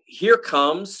 So here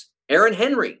comes Aaron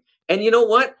Henry. And you know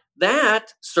what?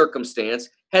 That circumstance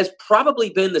has probably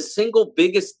been the single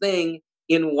biggest thing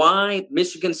in why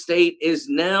Michigan State is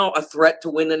now a threat to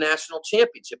win the national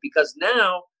championship, because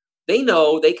now they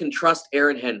know they can trust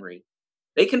Aaron Henry.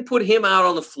 They can put him out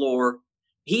on the floor.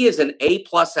 He is an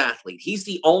A-plus athlete. He's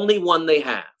the only one they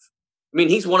have. I mean,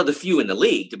 he's one of the few in the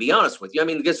league, to be honest with you. I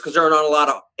mean, just because there are not a lot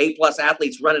of A-plus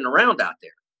athletes running around out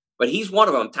there. But he's one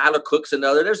of them. Tyler Cook's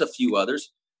another. There's a few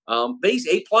others. But he's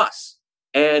A-plus.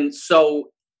 And so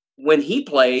when he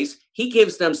plays, he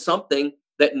gives them something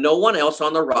that no one else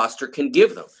on the roster can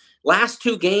give them. Last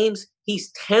 2 games,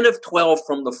 he's 10 of 12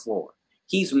 from the floor.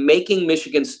 He's making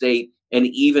Michigan State an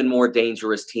even more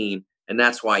dangerous team, and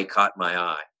that's why he caught my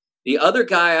eye. The other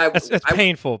guy, that's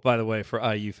painful, by the way, for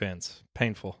IU fans.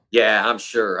 Painful. Yeah, I'm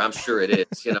sure it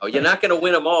is. You're not going to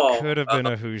win them all. Could have been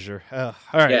a Hoosier. All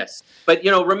right. Yes, but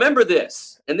remember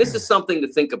this, and this is something to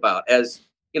think about as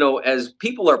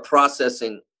people are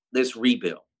processing this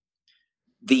rebuild.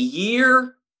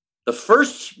 The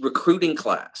first recruiting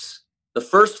class, the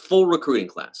first full recruiting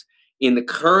class in the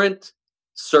current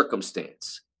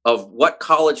circumstance of what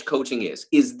college coaching is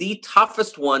the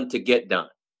toughest one to get done.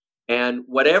 And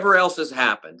whatever else has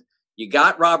happened, you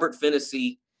got Robert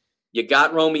Finney, you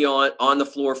got Romeo on the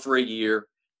floor for a year.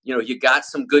 You got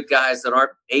some good guys that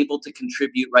aren't able to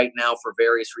contribute right now for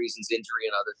various reasons, injury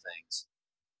and other things.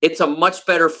 It's a much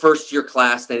better first-year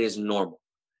class than is normal.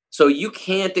 So you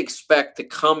can't expect to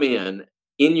come in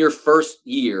your first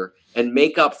year and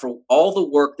make up for all the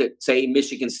work that, say,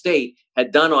 Michigan State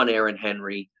had done on Aaron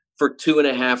Henry for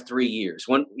 2.5, 3 years.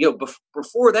 When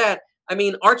before that, I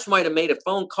mean, Arch might have made a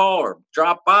phone call or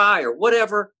dropped by or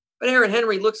whatever, but Aaron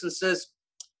Henry looks and says,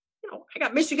 I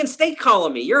got Michigan State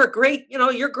calling me. You're great,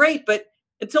 but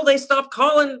until they stop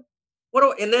calling,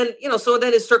 and then, so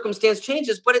then his circumstance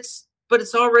changes, but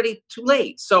it's already too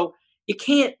late. So you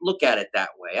can't look at it that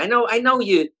way. I know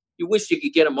you wish you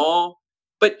could get them all,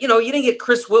 but you didn't get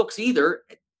Chris Wilkes either.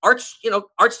 Arch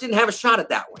didn't have a shot at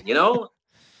that one,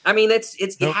 I mean, it's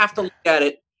you have to look at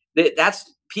it.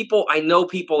 That's people. I know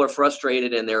people are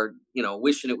frustrated and they're,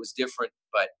 wishing it was different,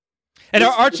 but. And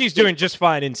Archie's doing just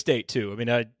fine in state too. I mean,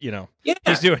 yeah.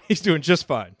 he's doing just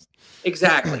fine.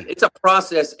 Exactly. It's a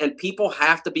process, and people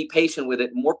have to be patient with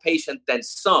it, more patient than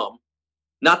some,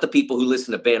 not the people who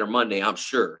listen to Banner Monday, I'm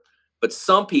sure, but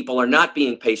some people are not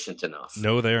being patient enough.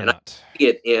 No, they're not. I see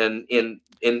it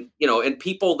in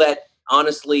people that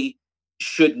honestly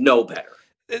should know better.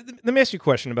 Let me ask you a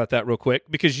question about that real quick,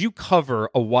 because you cover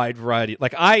a wide variety.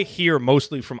 Like, I hear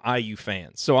mostly from IU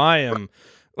fans. So I am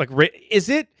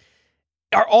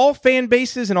are all fan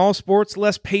bases in all sports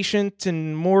less patient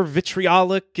and more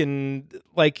vitriolic? And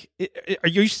like, are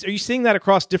you seeing that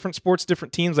across different sports,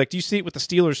 different teams? Like, do you see it with the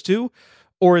Steelers too,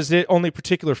 or is it only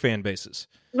particular fan bases?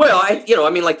 Well, like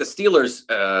the Steelers,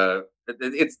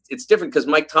 it's different because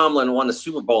Mike Tomlin won the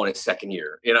Super Bowl in his second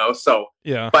year, So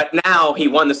yeah. But now he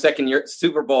won the second year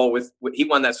Super Bowl he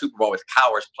won that Super Bowl with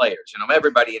Cowher's players.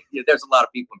 Everybody. There's a lot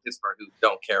of people in Pittsburgh who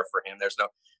don't care for him. There's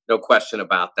no question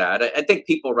about that. I think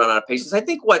people run out of patience. I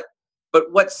think what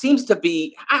seems to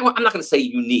be, I'm not going to say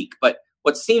unique, but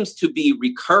what seems to be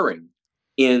recurring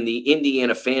in the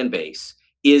Indiana fan base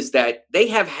is that they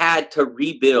have had to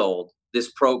rebuild this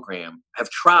program, have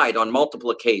tried on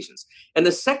multiple occasions. And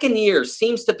the second year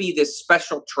seems to be this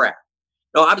special track.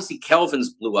 Now, obviously,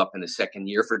 Kelvin's blew up in the second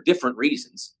year for different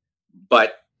reasons,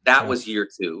 but that was year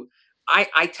two.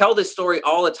 I tell this story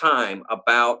all the time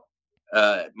about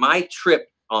my trip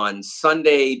on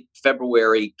Sunday,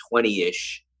 February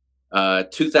 20-ish,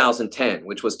 2010,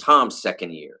 which was Tom's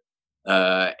second year,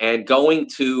 and going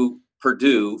to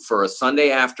Purdue for a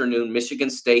Sunday afternoon Michigan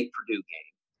State Purdue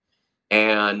game,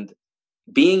 and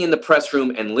being in the press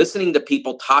room and listening to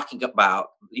people talking about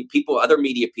other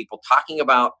media people talking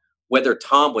about whether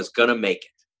Tom was going to make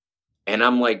it. And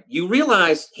I'm like, you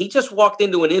realize he just walked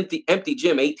into an empty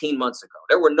gym 18 months ago.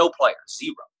 There were no players,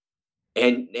 zero.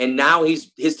 And now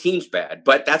his team's bad,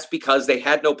 but that's because they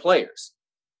had no players.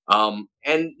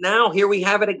 And now here we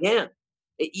have it again.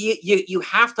 You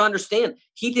have to understand,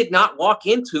 he did not walk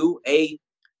into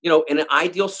an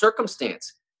ideal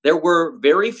circumstance. There were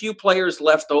very few players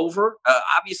left over.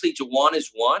 Obviously, Jawan is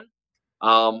one,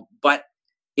 but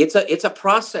it's a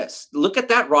process. Look at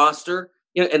that roster,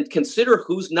 and consider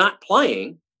who's not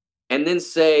playing, and then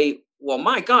say, "Well,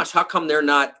 my gosh, how come they're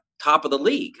not top of the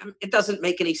league?" I mean, it doesn't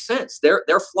make any sense. They're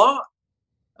flawed.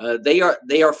 They are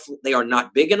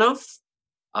not big enough.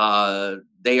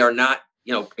 They are not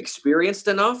experienced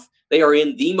enough. They are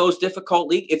in the most difficult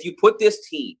league. If you put this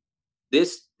team,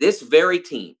 this very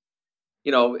team,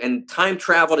 and time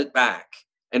traveled it back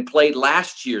and played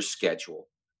last year's schedule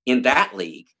in that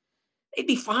league, they'd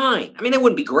be fine. I mean, they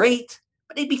wouldn't be great,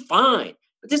 but they'd be fine.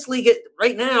 But this league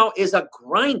right now is a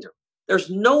grinder. There's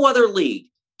no other league,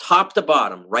 top to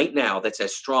bottom, right now that's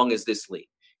as strong as this league.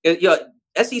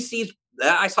 SEC's,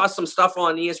 I saw some stuff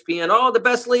on ESPN, the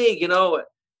best league,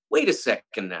 Wait a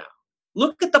second now.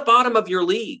 Look at the bottom of your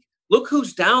league. Look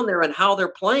who's down there and how they're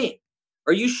playing.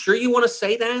 Are you sure you want to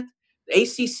say that? The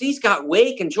ACC's got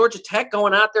Wake and Georgia Tech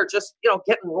going out there just,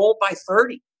 getting rolled by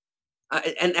 30.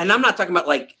 And I'm not talking about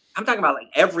I'm talking about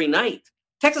every night.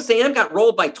 Texas A&M got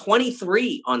rolled by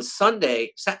 23 on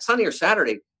Sunday or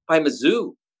Saturday by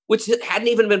Mizzou, which hadn't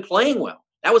even been playing well.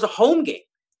 That was a home game.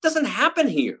 It doesn't happen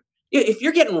here. If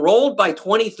you're getting rolled by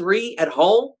 23 at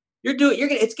home,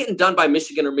 it's getting done by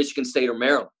Michigan or Michigan State or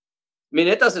Maryland. I mean,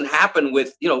 it doesn't happen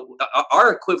with,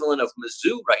 our equivalent of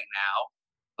Mizzou right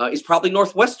now is probably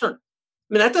Northwestern.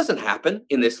 I mean, that doesn't happen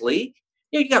in this league.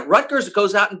 You got Rutgers that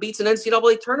goes out and beats an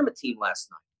NCAA tournament team last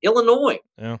night. Illinois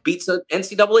beats an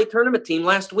NCAA tournament team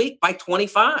last week by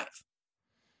 25.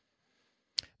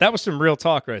 That was some real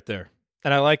talk right there,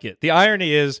 and I like it. The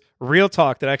irony is, real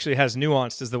talk that actually has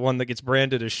nuance is the one that gets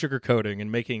branded as sugarcoating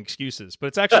and making excuses. But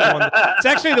it's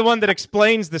actually the one that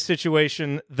explains the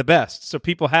situation the best, so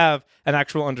people have an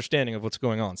actual understanding of what's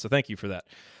going on. So thank you for that.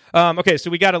 Okay, so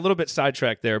we got a little bit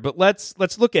sidetracked there, but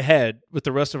let's look ahead with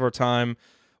the rest of our time.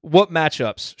 What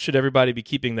matchups should everybody be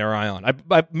keeping their eye on?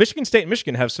 Michigan State and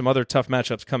Michigan have some other tough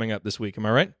matchups coming up this week. Am I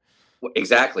right? Well,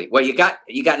 exactly. Well, you got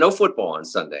no football on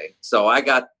Sunday, so I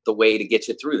got the way to get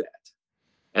you through that.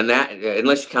 And that,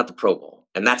 unless you count the Pro Bowl,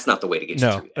 and that's not the way to get you through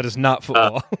that. No, that is not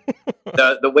football.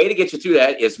 The way to get you through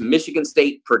that is Michigan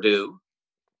State Purdue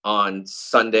on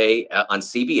Sunday on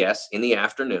CBS in the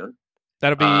afternoon.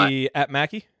 That'll be at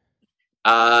Mackey?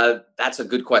 That's a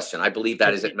good question. I believe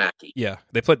that is at Mackey. Yeah,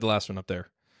 they played the last one up there.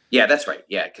 Yeah, that's right.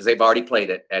 Yeah, because they've already played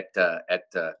it at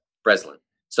Breslin.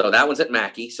 So that one's at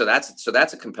Mackey. So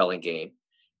that's a compelling game.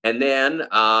 And then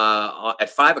at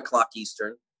 5:00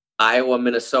 Eastern, Iowa,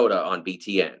 Minnesota on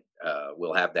BTN.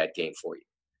 We'll have that game for you.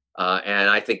 And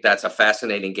I think that's a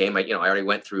fascinating game. I already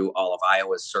went through all of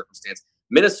Iowa's circumstance.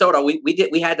 Minnesota,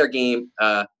 we had their game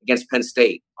against Penn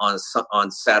State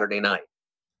on Saturday night,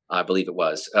 I believe it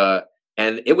was.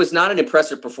 And it was not an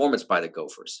impressive performance by the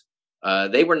Gophers.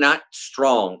 They were not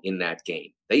strong in that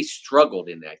game. They struggled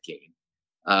in that game.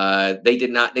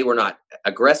 They were not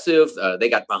aggressive. They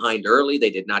got behind early. They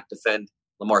did not defend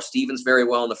Lamar Stevens very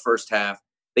well in the first half.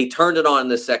 They turned it on in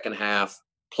the second half,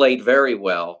 played very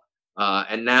well.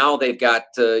 And now they've got,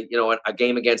 a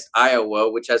game against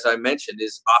Iowa, which, as I mentioned,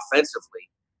 is offensively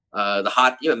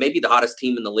maybe the hottest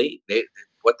team in the league.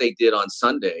 What they did on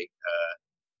Sunday,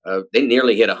 they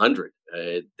nearly hit 100.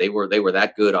 They were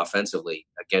that good offensively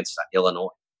against Illinois.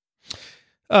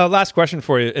 Last question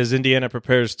for you: as Indiana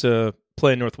prepares to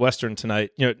play Northwestern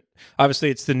tonight. Obviously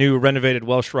it's the new renovated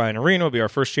Welsh Ryan Arena. It'll be our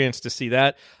first chance to see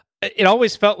that. It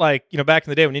always felt like, back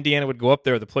in the day when Indiana would go up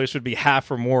there, the place would be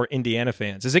half or more Indiana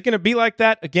fans. Is it going to be like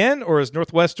that again, or is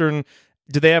Northwestern,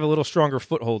 do they have a little stronger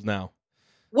foothold now?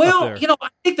 Well, I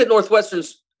think that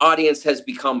Northwestern's audience has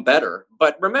become better.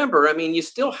 But remember, you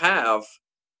still have,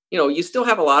 a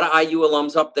lot of IU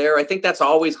alums up there. I think that's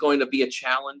always going to be a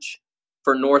challenge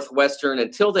for Northwestern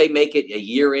until they make it a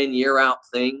year in, year out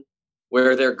thing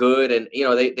where they're good. And,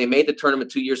 they made the tournament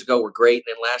 2 years ago, were great.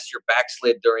 And then last year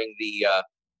backslid during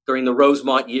the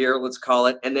Rosemont year, let's call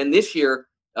it. And then this year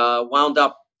wound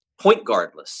up point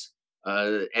guardless.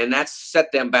 And that's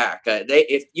set them back.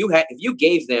 If you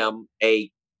gave them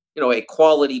a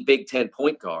quality Big Ten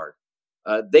point guard,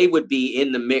 they would be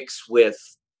in the mix with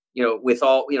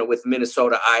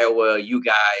Minnesota, Iowa, you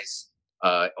guys,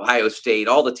 Ohio State,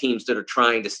 all the teams that are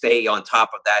trying to stay on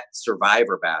top of that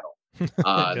survivor battle.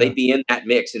 Yeah. They'd be in that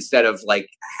mix instead of like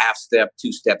half step,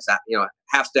 2 steps out,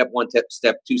 half step, 1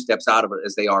 step, 2 steps out of it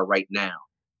as they are right now.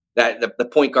 That the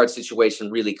point guard situation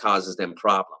really causes them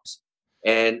problems.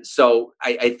 And so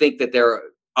I think that their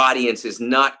audience is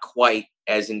not quite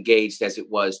as engaged as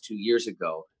it was 2 years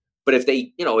ago. But if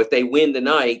they win the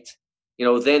night,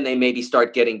 then they maybe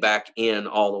start getting back in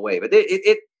all the way. But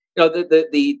the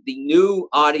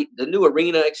new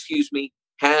arena,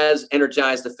 has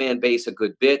energized the fan base a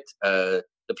good bit. The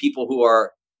people who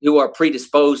are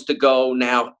predisposed to go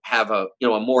now have a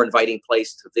more inviting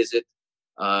place to visit.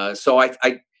 So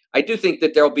I do think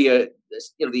that there'll be the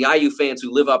IU fans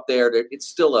who live up there. It's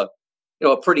still a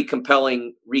pretty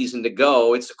compelling reason to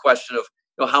go. It's a question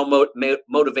of how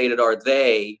motivated are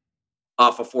they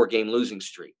off a 4-game losing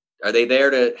streak? Are they there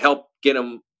to help get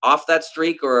them off that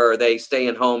streak, or are they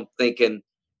staying home thinking,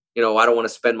 I don't want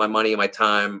to spend my money and my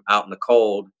time out in the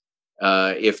cold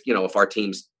if our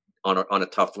team's on a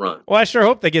tough run? Well, I sure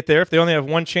hope they get there. If they only have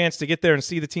one chance to get there and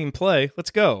see the team play,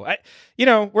 let's go. I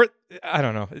don't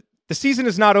know. The season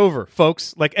is not over,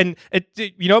 folks. But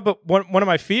one of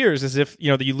my fears is if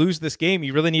you lose this game,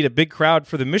 you really need a big crowd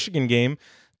for the Michigan game.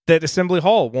 That Assembly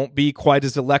Hall won't be quite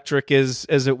as electric as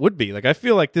it would be. I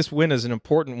feel like this win is an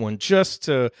important one just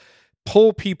to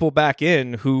pull people back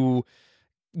in who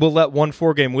will let one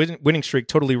 4-game winning streak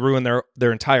totally ruin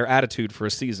their entire attitude for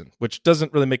a season, which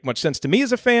doesn't really make much sense to me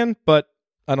as a fan, but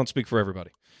I don't speak for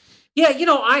everybody. Yeah,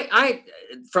 I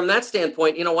from that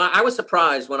standpoint, I was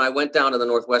surprised when I went down to the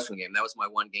Northwestern game. That was my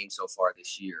one game so far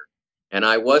this year. And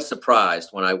I was surprised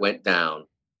when I went down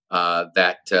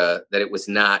that it was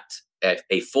not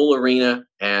a full arena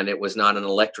and it was not an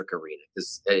electric arena,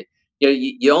 because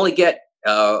you only get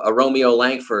a Romeo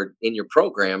Langford in your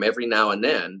program every now and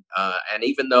then, and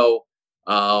even though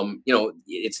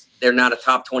they're not a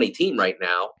top 20 team right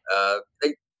now,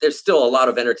 there's still a lot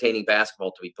of entertaining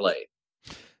basketball to be played.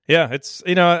 Yeah, it's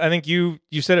I think you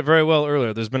said it very well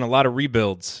earlier. There's been a lot of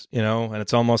rebuilds, and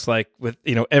it's almost like with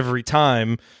every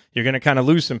time you're going to kind of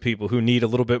lose some people who need a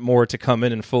little bit more to come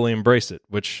in and fully embrace it,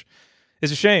 which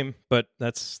is a shame, but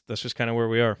that's just kind of where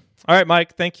we are. All right,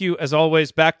 Mike, thank you as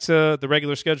always. Back to the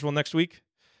regular schedule next week.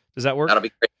 Does that work? That'll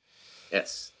be great.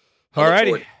 Yes. All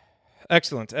righty.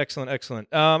 Excellent.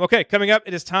 Okay, coming up,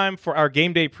 it is time for our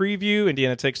game day preview.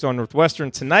 Indiana takes on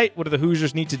Northwestern tonight. What do the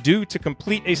Hoosiers need to do to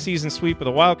complete a season sweep of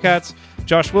the Wildcats?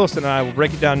 Josh Wilson and I will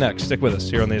break it down next. Stick with us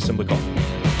here on the Assembly Call.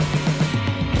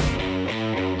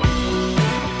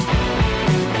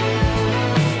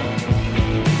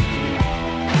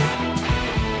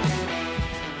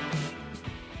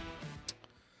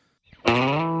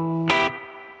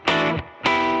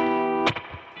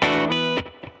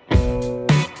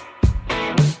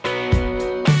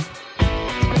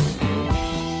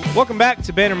 Welcome back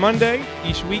to Banner Monday.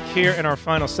 Each week here in our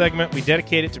final segment, we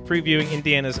dedicate it to previewing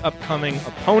Indiana's upcoming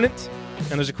opponent.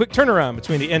 And there's a quick turnaround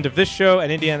between the end of this show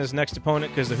and Indiana's next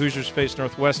opponent because the Hoosiers face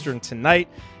Northwestern tonight,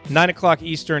 9 o'clock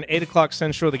Eastern, 8 o'clock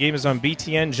Central. The game is on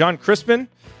BTN. John Crispin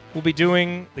will be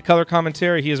doing the color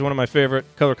commentary. He is one of my favorite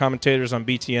color commentators on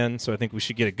BTN, so I think we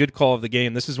should get a good call of the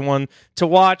game. This is one to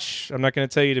watch. I'm not going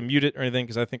to tell you to mute it or anything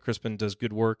because I think Crispin does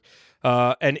good work.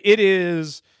 And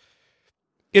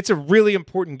it's a really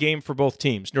important game for both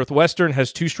teams. Northwestern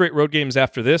has 2 straight road games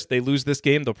after this. They lose this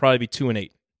game, they'll probably be 2-8.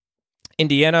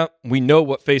 Indiana, we know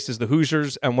what faces the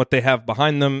Hoosiers and what they have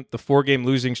behind them, the 4-game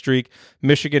losing streak,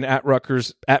 Michigan at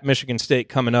Rutgers, at Michigan State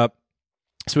coming up.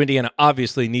 So Indiana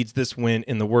obviously needs this win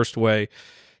in the worst way.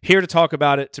 Here to talk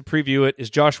about it, to preview it, is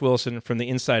Josh Wilson from the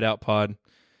Inside Out Pod.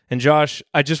 And Josh,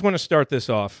 I just want to start this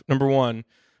off. Number one,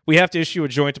 we have to issue a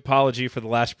joint apology for the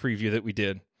last preview that we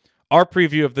did. Our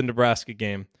preview of the Nebraska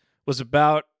game was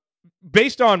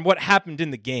based on what happened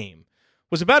in the game,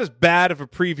 was about as bad of a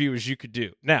preview as you could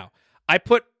do. Now, I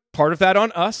put part of that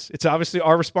on us. It's obviously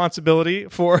our responsibility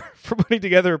for putting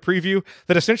together a preview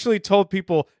that essentially told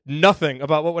people nothing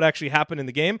about what would actually happen in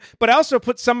the game. But I also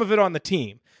put some of it on the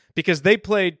team because they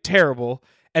played terrible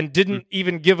and didn't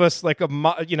even give us like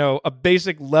a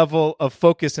basic level of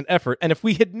focus and effort. And if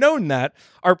we had known that,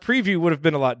 our preview would have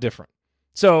been a lot different.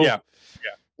 So yeah.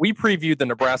 We previewed the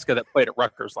Nebraska that played at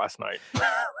Rutgers last night.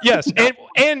 Yes,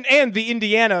 and the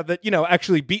Indiana that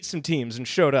actually beat some teams and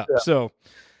showed up.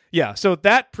 Yeah. So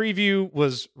that preview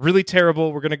was really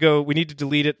terrible. We need to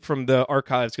delete it from the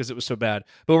archives because it was so bad.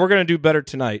 But we're going to do better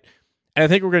tonight. And I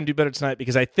think we're going to do better tonight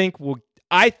because I think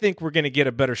we're going to get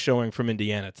a better showing from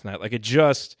Indiana tonight.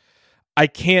 I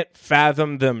can't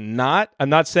fathom them not. I'm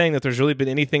not saying that there's really been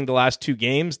anything the last 2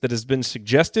 games that has been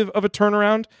suggestive of a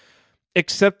turnaround,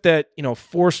 except that,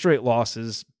 4 straight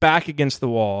losses back against the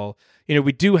wall.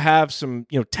 We do have some,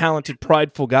 talented,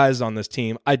 prideful guys on this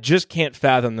team. I just can't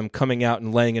fathom them coming out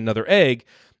and laying another egg.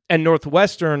 And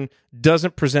Northwestern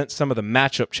doesn't present some of the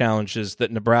matchup challenges that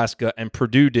Nebraska and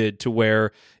Purdue did, to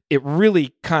where it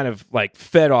really kind of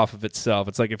fed off of itself.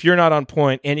 It's like if you're not on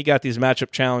point and you got these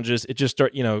matchup challenges, it just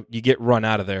you get run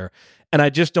out of there. And I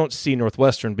just don't see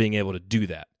Northwestern being able to do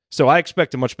that. So I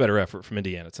expect a much better effort from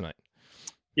Indiana tonight.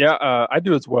 Yeah, I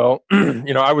do as well.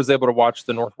 I was able to watch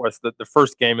the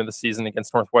first game of the season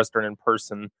against Northwestern in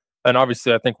person. And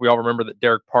obviously, I think we all remember that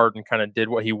Derek Pardon kind of did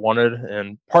what he wanted.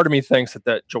 And part of me thinks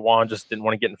that Jawan just didn't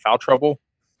want to get in foul trouble.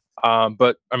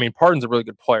 But, Pardon's a really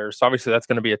good player. So obviously, that's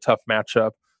going to be a tough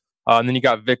matchup. And then you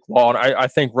got Vic Law. And I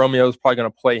think Romeo's probably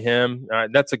going to play him.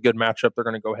 That's a good matchup. They're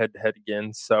going to go head-to-head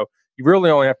again. So you really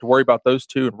only have to worry about those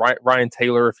two. And Ryan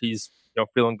Taylor, if he's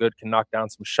feeling good, can knock down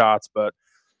some shots. But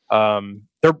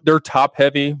they're top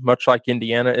heavy, much like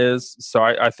Indiana is. So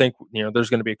I think there's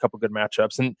going to be a couple good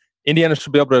matchups, and Indiana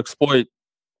should be able to exploit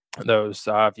those.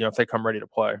 If they come ready to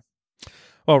play.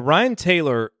 Well, Ryan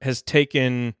Taylor has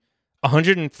taken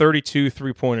 132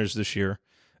 3-pointers this year.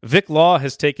 Vic Law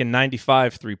has taken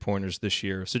 95 3-pointers this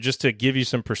year. So just to give you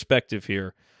some perspective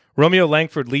here, Romeo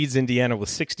Langford leads Indiana with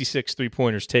 66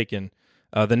 3-pointers taken.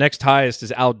 The next highest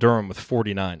is Al Durham with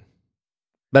 49.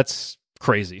 That's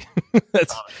crazy.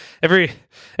 That's every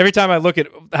time I look at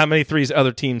how many threes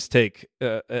other teams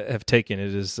have taken,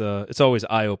 it's always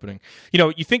eye-opening.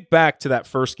 You think back to that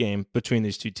first game between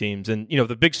these two teams, and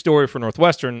the big story for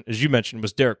Northwestern, as you mentioned,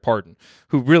 was Derek Pardon,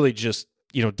 who really just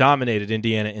dominated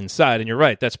Indiana inside. And you're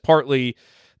right, that's partly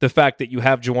the fact that you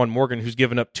have Juwan Morgan, who's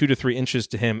given up 2 to 3 inches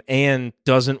to him and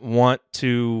doesn't want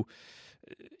to.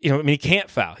 He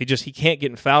can't foul. He can't get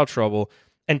in foul trouble,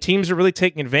 and teams are really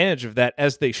taking advantage of that,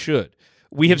 as they should.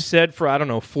 We have said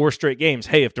for, 4 straight games,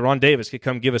 hey, if Deron Davis could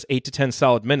come give us 8 to 10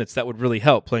 solid minutes, that would really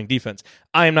help playing defense.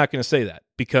 I am not going to say that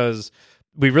because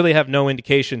we really have no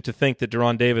indication to think that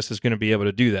Deron Davis is going to be able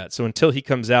to do that. So until he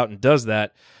comes out and does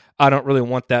that, I don't really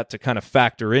want that to kind of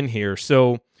factor in here.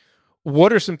 So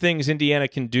what are some things Indiana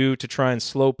can do to try and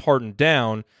slow Pardon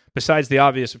down, besides the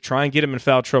obvious of try and get him in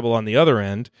foul trouble on the other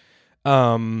end?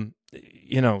 Do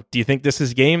you think this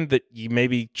is a game that you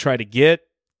maybe try to get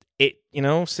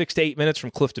 6 to 8 minutes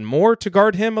from Clifton Moore to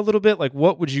guard him a little bit?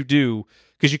 What would you do?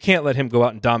 Because you can't let him go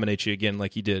out and dominate you again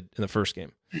like he did in the first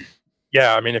game.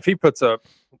 Yeah, if he puts up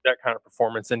that kind of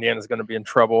performance, Indiana's going to be in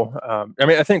trouble.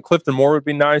 I think Clifton Moore would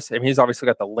be nice. He's obviously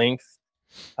got the length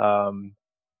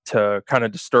to kind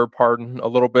of disturb Pardon a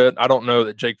little bit. I don't know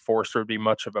that Jake Forster would be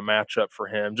much of a matchup for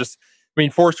him.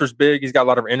 Forster's big. He's got a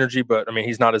lot of energy, but,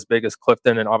 he's not as big as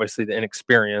Clifton, and obviously the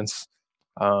inexperience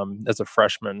as a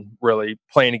freshman, really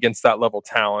playing against that level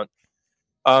talent.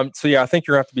 I think you're going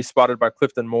to have to be spotted by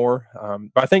Clifton Moore.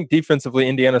 But I think defensively,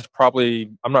 Indiana's probably,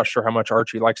 I'm not sure how much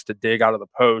Archie likes to dig out of the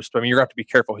post. You're going to have to be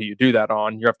careful who you do that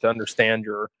on. You have to understand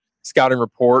your scouting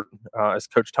report, as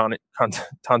Coach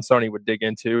Tonsoni would dig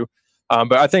into.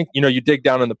 But I think, you dig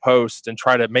down in the post and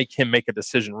try to make him make a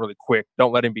decision really quick.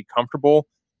 Don't let him be comfortable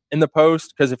in the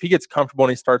post, because if he gets comfortable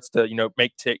and he starts to,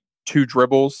 take 2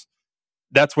 dribbles,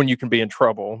 that's when you can be in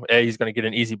trouble. He's going to get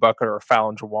an easy bucket or a foul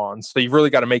in Jawan. So you've really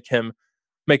got to make him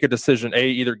make a decision.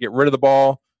 Either get rid of the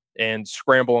ball and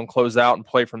scramble and close out and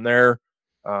play from there,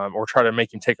 or try to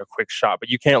make him take a quick shot. But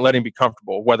you can't let him be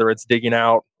comfortable, whether it's digging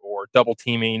out or double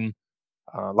teaming,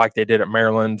 like they did at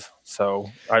Maryland. So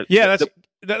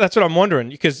that's what I'm wondering,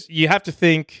 because you have to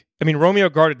think. Romeo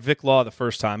guarded Vic Law the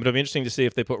first time. It'll be interesting to see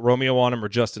if they put Romeo on him or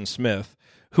Justin Smith.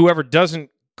 Whoever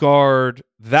doesn't guard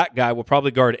that guy will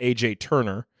probably guard AJ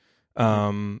Turner,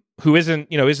 who isn't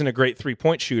a great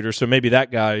 3-point shooter. So maybe that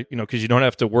guy, because you don't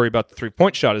have to worry about the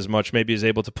 3-point shot as much, maybe is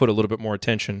able to put a little bit more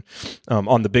attention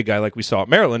on the big guy, like we saw at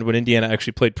Maryland when Indiana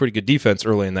actually played pretty good defense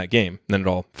early in that game. And then it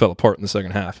all fell apart in the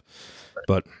second half.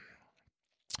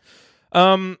 But,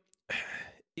 Devontae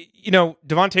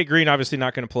Green obviously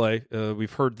not going to play.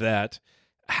 We've heard that.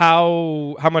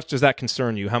 How much does that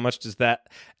concern you? How much does that?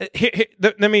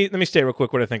 Let me state real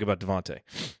quick what I think about Devontae,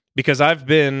 because I've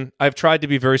tried to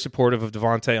be very supportive of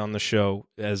Devontae on the show,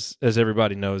 as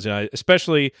everybody knows.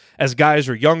 Especially as guys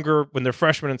are younger, when they're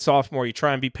freshmen and sophomore, you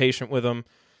try and be patient with them.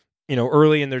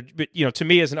 Early in their, to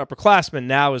me as an upperclassman,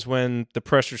 now is when the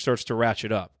pressure starts to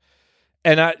ratchet up.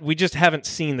 And we just haven't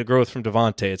seen the growth from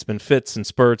Devontae. It's been fits and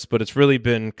spurts, but it's really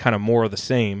been kind of more of the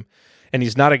same. And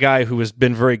he's not a guy who has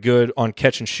been very good on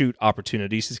catch and shoot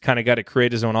opportunities. He's kind of got to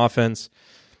create his own offense.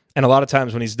 And a lot of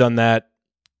times when he's done that,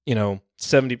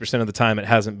 70% of the time it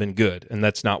hasn't been good. And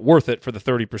that's not worth it for the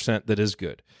 30% that is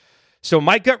good. So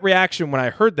my gut reaction when I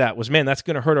heard that was, man, that's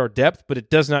going to hurt our depth, but it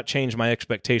does not change my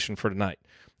expectation for tonight.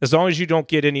 As long as you don't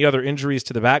get any other injuries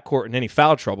to the backcourt and any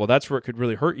foul trouble, that's where it could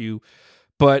really hurt you.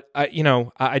 But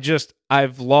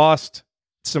I've lost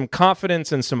some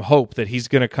confidence and some hope that he's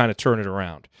going to kind of turn it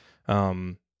around.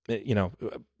 One's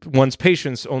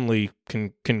patience only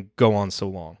can go on so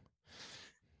long.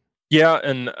 Yeah,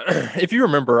 and if you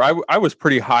remember, I was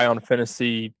pretty high on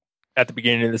Fantasy at the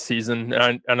beginning of the season,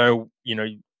 and I know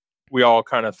we all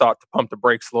kind of thought to pump the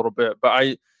brakes a little bit,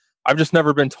 but I've just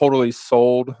never been totally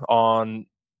sold on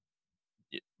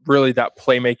really that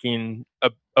playmaking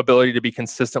ability to be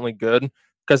consistently good.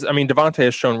 Because Devontae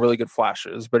has shown really good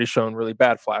flashes, but he's shown really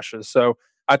bad flashes. So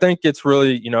I think it's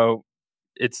really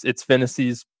it's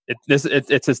Fantasy's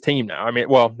it's his team now.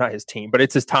 Well, not his team, but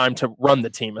it's his time to run the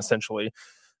team essentially.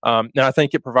 And I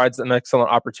think it provides an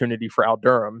excellent opportunity for Al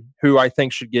Durham, who I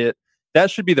think should be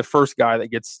the first guy that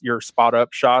gets your spot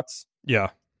up shots. Yeah,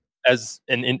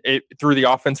 through the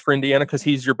offense for Indiana, because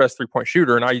he's your best 3-point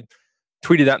shooter. And I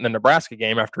tweeted that in the Nebraska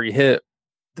game after he hit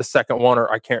the second one, or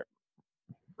I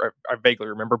vaguely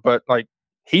remember, but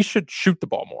he should shoot the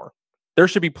ball more. There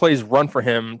should be plays run for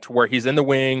him to where he's in the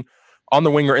wing, on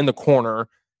the wing, or in the corner,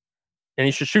 and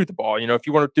he should shoot the ball. If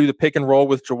you want to do the pick and roll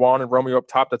with Jawan and Romeo up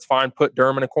top, that's fine. Put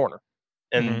Durham in a corner.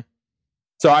 And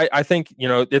so I think,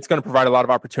 it's going to provide a lot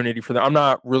of opportunity for them. I'm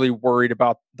not really worried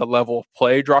about the level of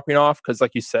play dropping off because,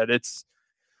 like you said,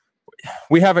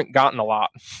 we haven't gotten a lot,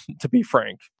 to be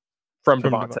frank, from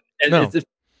Devontae. And it's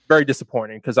very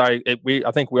disappointing because I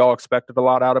think we all expected a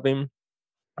lot out of him,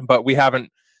 but we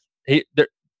haven't.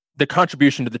 The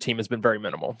contribution to the team has been very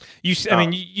minimal. You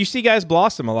see guys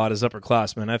blossom a lot as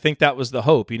upperclassmen. I think that was the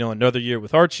hope. Another year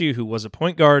with Archie, who was a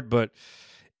point guard, but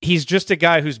he's just a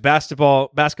guy whose basketball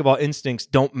instincts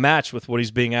don't match with what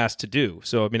he's being asked to do.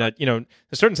 So, in a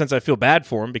certain sense, I feel bad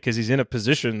for him because he's in a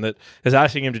position that is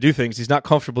asking him to do things he's not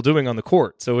comfortable doing on the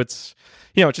court. So it's,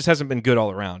 it just hasn't been good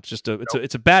all around.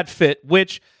 It's a bad fit,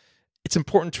 which it's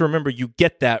important to remember you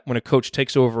get that when a coach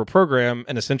takes over a program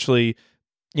and essentially,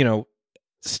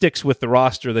 sticks with the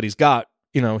roster that he's got.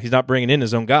 He's not bringing in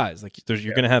his own guys.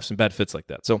 You're going to have some bad fits like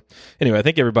that. So anyway, I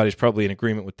think everybody's probably in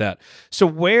agreement with that. So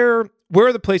where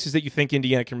are the places that you think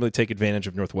Indiana can really take advantage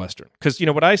of Northwestern? Because,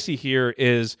 what I see here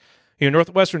is,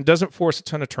 Northwestern doesn't force a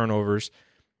ton of turnovers.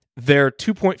 Their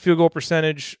 2-point field goal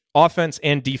percentage, offense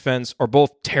and defense, are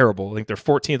both terrible. I think they're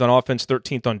 14th on offense,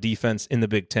 13th on defense in the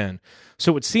Big Ten.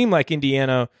 So it would seem like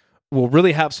Indiana will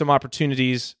really have some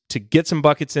opportunities to get some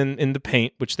buckets in the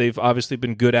paint, which they've obviously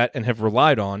been good at and have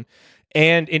relied on.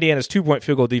 And Indiana's 2-point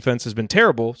field goal defense has been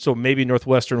terrible, so maybe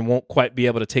Northwestern won't quite be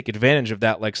able to take advantage of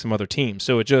that like some other teams.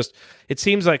 So it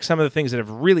seems like some of the things that have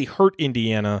really hurt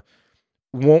Indiana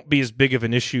won't be as big of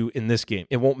an issue in this game.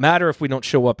 It won't matter if we don't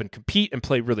show up and compete and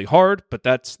play really hard, but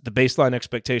that's the baseline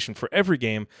expectation for every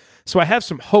game. So I have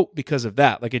some hope because of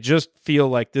that. I just feel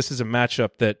like this is a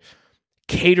matchup that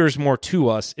caters more to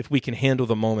us if we can handle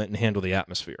the moment and handle the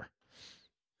atmosphere.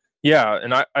 Yeah,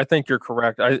 and I think you're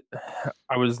correct. I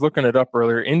was looking it up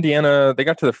earlier. Indiana, they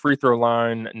got to the free throw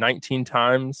line 19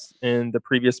 times in the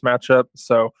previous matchup.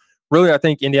 So really, I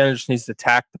think Indiana just needs to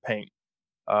attack the paint.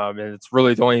 And it's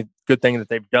really the only good thing that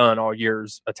they've done all year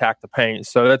is attack the paint.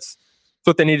 So that's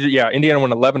what they needed. Yeah, Indiana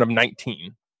won 11 of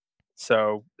 19.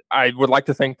 So I would like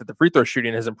to think that the free throw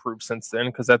shooting has improved since then,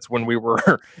 because that's when we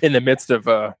were in the midst of.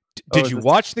 Did you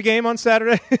watch the game on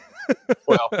Saturday?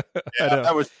 Well, yeah,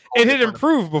 that was. It had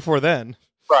improved before then,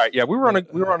 right? Yeah, we were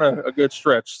on a good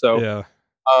stretch. So, yeah,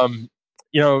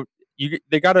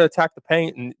 they got to attack the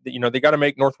paint, and they got to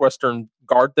make Northwestern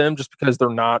guard them, just because they're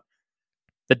not.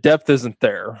 The depth isn't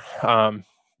there. I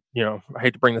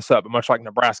hate to bring this up, but much like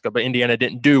Nebraska, but Indiana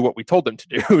didn't do what we told them to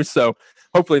do. So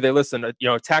hopefully they listen.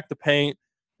 Attack the paint.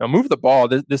 Move the ball.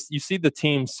 This you see the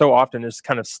team so often is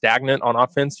kind of stagnant on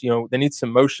offense. They need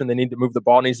some motion. They need to move the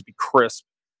ball. It needs to be crisp.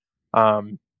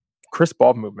 crisp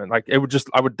ball movement. Like I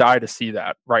would die to see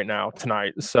that right now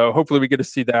tonight. So hopefully we get to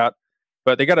see that.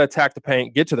 But they got to attack the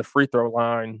paint, get to the free throw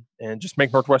line, and just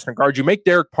make Northwestern guard. You make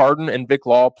Derek Pardon and Vic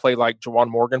Law play like Jawan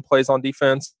Morgan plays on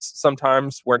defense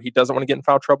sometimes, where he doesn't want to get in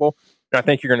foul trouble. And I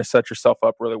think you're going to set yourself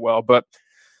up really well. But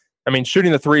I mean,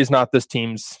 shooting the three is not this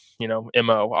team's,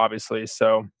 MO, obviously.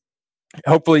 So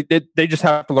hopefully they just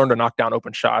have to learn to knock down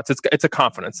open shots. It's a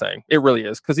confidence thing. It really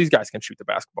is, because these guys can shoot the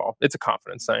basketball. It's a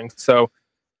confidence thing. So,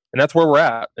 and that's where we're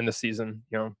at in the season.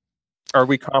 Are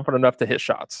we confident enough to hit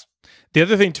shots? The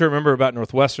other thing to remember about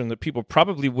Northwestern that people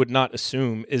probably would not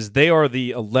assume is they are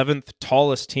the 11th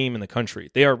tallest team in the country.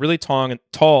 They are really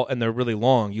tall and they're really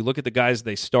long. You look at the guys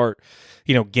they start,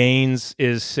 Gaines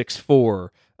is 6'4",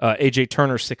 AJ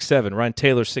Turner 6'7", Ryan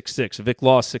Taylor 6'6", Vic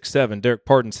Law 6'7", Derek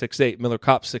Pardon 6'8", Miller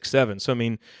Kopp 6'7". So, I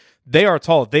mean, they are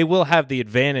tall. They will have the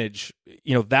advantage,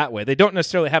 that way. They don't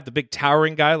necessarily have the big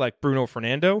towering guy like Bruno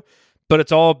Fernando, but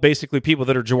it's all basically people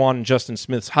that are Juwan and Justin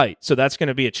Smith's height. So that's going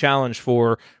to be a challenge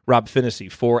for Rob Finney,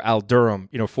 for Al Durham,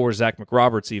 for Zach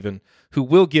McRoberts even, who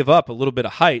will give up a little bit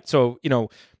of height. So,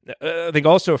 I think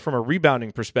also from a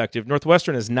rebounding perspective,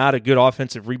 Northwestern is not a good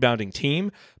offensive rebounding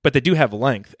team, but they do have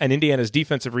length. And Indiana's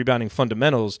defensive rebounding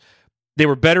fundamentals, they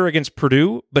were better against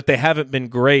Purdue, but they haven't been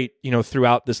great,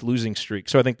 throughout this losing streak.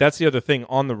 So I think that's the other thing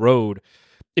on the road.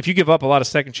 If you give up a lot of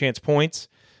second chance points,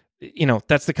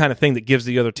 that's the kind of thing that gives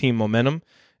the other team momentum.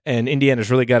 And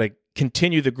Indiana's really got to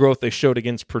continue the growth they showed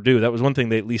against Purdue. That was one thing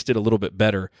they at least did a little bit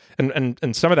better.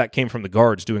 And some of that came from the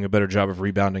guards doing a better job of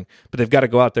rebounding. But they've got to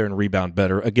go out there and rebound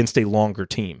better against a longer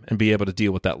team and be able to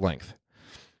deal with that length.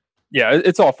 Yeah,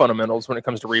 it's all fundamentals when it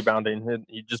comes to rebounding.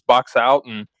 You just box out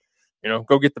and,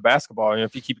 go get the basketball.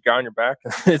 If you keep a guy on your back,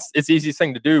 it's the easiest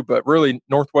thing to do. But really,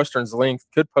 Northwestern's length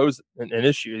could pose an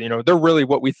issue. They're really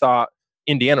what we thought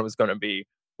Indiana was going to be,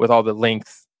 with all the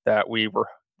length that we were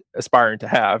aspiring to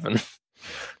have and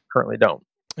currently don't.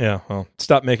 Yeah, well,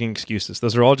 stop making excuses.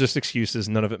 Those are all just excuses.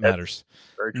 None of it matters.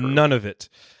 Very true. None of it.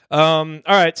 All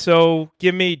right, so do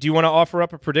you want to offer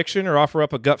up a prediction or offer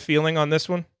up a gut feeling on this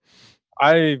one?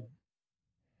 I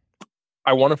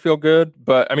want to feel good,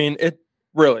 but I mean,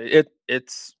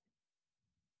 it's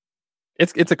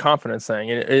a confidence thing,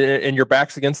 and your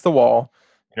back's against the wall.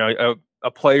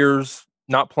 A player's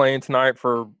not playing tonight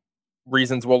for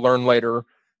reasons we'll learn later.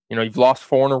 You've lost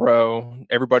 4 in a row.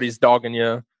 Everybody's dogging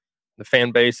you. The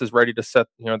fan base is ready to set,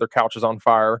 their couches on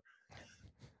fire.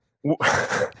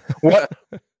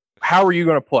 How are you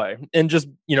going to play? And just,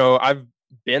 I've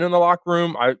been in the locker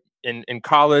room, in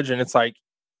college, and it's like,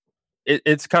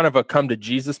 it's kind of a come to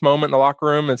Jesus moment in the locker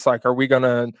room. It's like, are we going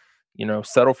to,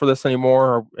 settle for this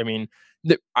anymore? I mean,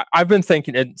 I've been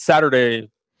thinking, and Saturday,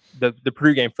 the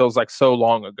Purdue game feels like so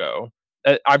long ago.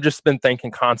 I've just been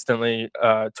thinking constantly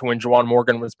to when Juwan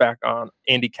Morgan was back on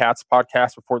Andy Katz's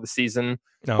podcast before the season,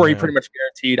 where he pretty much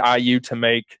guaranteed IU to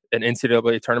make an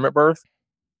NCAA tournament berth.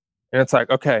 And it's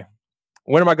like, okay,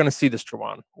 when am I going to see this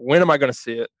Juwan? When am I going to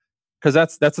see it? Because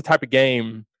that's the type of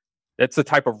game, that's the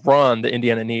type of run that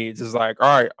Indiana needs. Is like,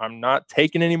 all right, I'm not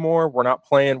taking anymore. We're not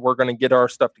playing. We're going to get our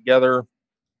stuff together,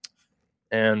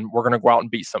 and we're going to go out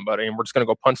and beat somebody, and we're just going to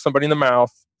go punch somebody in the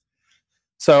mouth.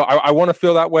 So I want to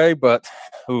feel that way, but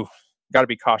got to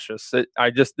be cautious.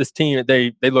 This team,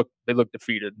 they look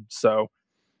defeated. So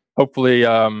hopefully,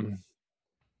 I'm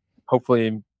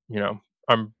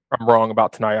wrong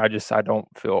about tonight. I don't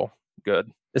feel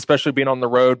good, especially being on the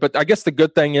road. But I guess the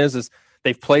good thing is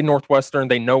they've played Northwestern.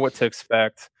 They know what to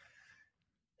expect.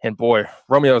 And boy,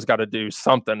 Romeo's got to do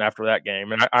something after that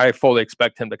game. And I fully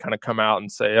expect him to kind of come out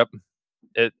and say, yep,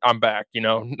 I'm back,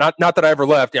 not that I ever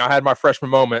left. I had my freshman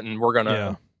moment, and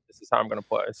this is how I'm going to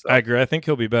play. So I agree. I think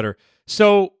he'll be better.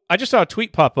 So I just saw a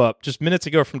tweet pop up just minutes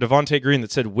ago from Devontae Green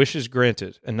that said "wishes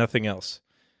granted" and nothing else.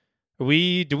 Do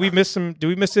we miss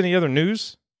any other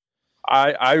news?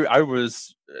 I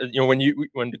was, when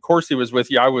DeCourcy was with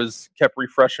you, I kept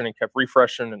refreshing,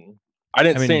 and I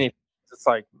didn't see anything. It's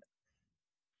like,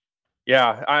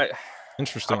 yeah,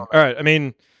 interesting. All right. I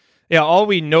mean, yeah, all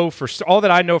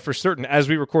that I know for certain as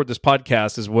we record this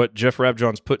podcast is what Jeff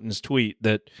Rabjohn's put in his tweet,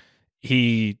 that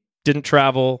he didn't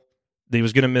travel, that he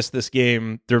was going to miss this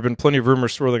game. There have been plenty of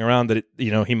rumors swirling around that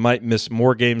he might miss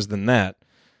more games than that.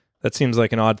 That seems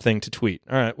like an odd thing to tweet.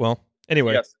 All right, well,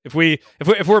 anyway, yes. If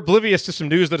we're oblivious to some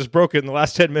news that is broken in the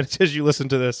last 10 minutes as you listen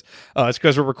to this, it's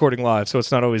because we're recording live, so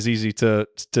it's not always easy to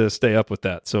stay up with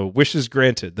that. So wishes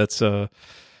granted. That's an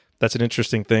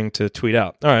interesting thing to tweet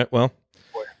out. All right, well.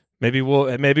 Maybe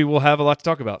we'll have a lot to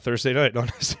talk about Thursday night on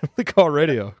Assembly Call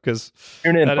Radio, because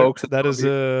folks. That is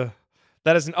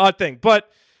an odd thing. But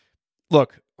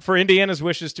look, for Indiana's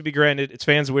wishes to be granted, its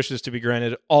fans' wishes to be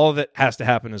granted, all that has to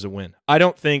happen is a win. I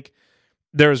don't think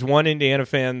there's one Indiana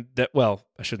fan that, well,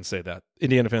 I shouldn't say that.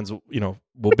 Indiana fans,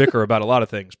 will bicker about a lot of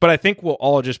things, but I think we'll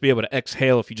all just be able to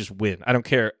exhale if you just win. I don't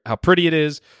care how pretty it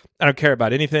is. I don't care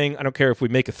about anything. I don't care if we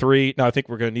make a three. Now, I think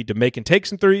we're going to need to make and take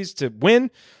some threes to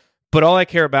win, but all I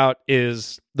care about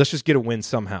is let's just get a win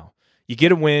somehow. You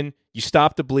get a win, you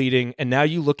stop the bleeding, and now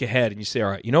you look ahead and you say,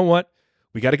 all right, you know what?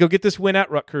 We got to go get this win at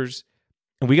Rutgers,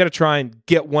 and we got to try and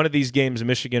get one of these games in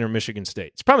Michigan or Michigan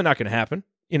State. It's probably not going to happen,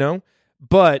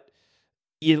 but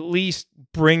you at least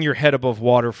bring your head above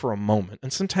water for a moment.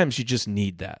 And sometimes you just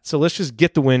need that. So let's just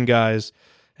get the win, guys,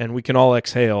 and we can all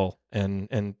exhale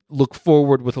and look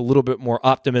forward with a little bit more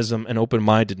optimism and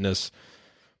open-mindedness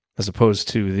as opposed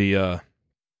to the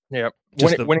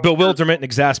bewilderment and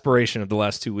exasperation of the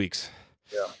last 2 weeks.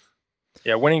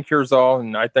 Yeah, winning cures all.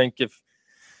 And I think if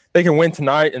they can win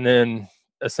tonight and then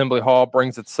Assembly Hall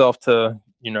brings itself to,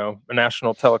 a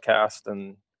national telecast,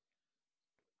 and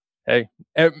hey,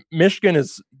 Michigan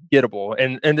is gettable.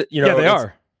 And they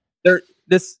are. They're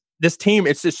this team,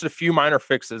 it's just a few minor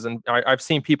fixes. And I've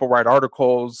seen people write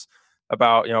articles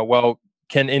about,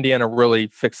 can Indiana really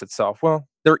fix itself? Well,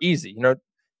 they're easy.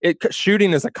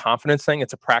 Shooting is a confidence thing.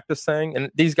 It's a practice thing. And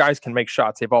these guys can make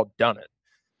shots. They've all done it.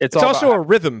 It's also a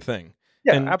rhythm thing.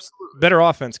 Yeah, and absolutely. Better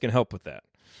offense can help with that.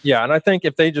 Yeah, and I think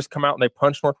if they just come out and they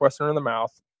punch Northwestern in the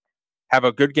mouth, have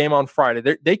a good game on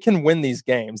Friday, they can win these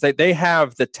games. They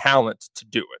have the talent to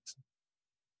do it.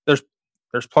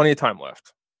 There's plenty of time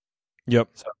left. Yep.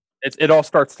 So it all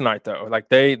starts tonight, though. Like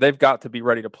they've got to be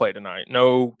ready to play tonight.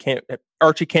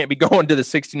 Archie can't be going to the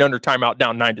 16 under timeout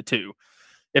down 9-2.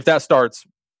 If that starts,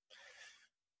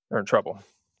 they're in trouble.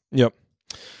 Yep.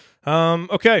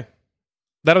 Okay.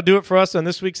 That'll do it for us on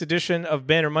this week's edition of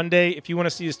Banner Monday. If you want to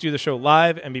see us do the show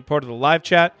live and be part of the live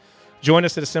chat, join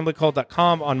us at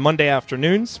assemblycall.com on Monday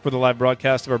afternoons for the live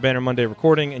broadcast of our Banner Monday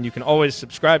recording, and you can always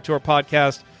subscribe to our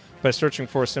podcast by searching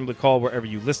for Assembly Call wherever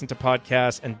you listen to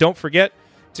podcasts. And don't forget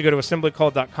to go to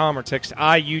assemblycall.com or text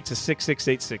IU to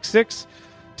 66866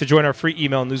 to join our free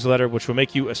email newsletter, which will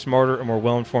make you a smarter and more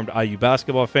well-informed IU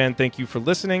basketball fan. Thank you for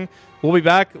listening. We'll be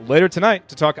back later tonight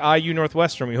to talk IU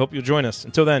Northwestern. We hope you'll join us.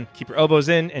 Until then, keep your elbows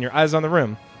in and your eyes on the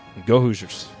rim, and go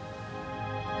Hoosiers.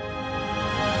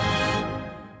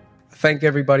 Thank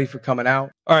everybody for coming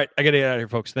out. All right, I got to get out of here,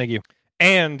 folks. Thank you.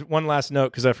 And one last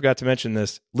note, because I forgot to mention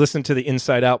this, listen to the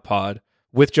Inside Out pod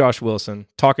with Josh Wilson,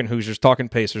 talking Hoosiers, talking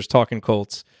Pacers, talking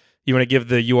Colts. You want to give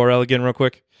the URL again real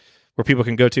quick where people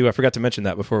can go to? I forgot to mention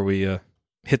that before we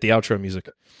hit the outro music.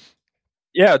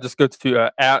 Yeah, just go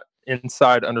to at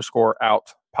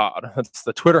inside_out pod. That's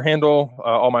the Twitter handle.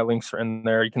 All my links are in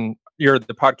there. The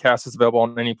podcast is available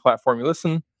on any platform you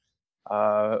listen.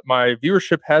 My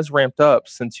viewership has ramped up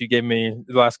since you gave me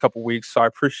the last couple weeks, so I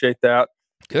appreciate that.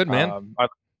 Good, man.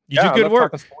 You do good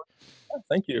work. Yeah,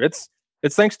 thank you. It's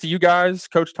thanks to you guys,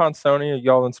 Coach Tonsoni.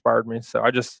 Y'all inspired me. So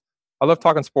I love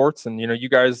talking sports, and you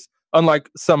guys, unlike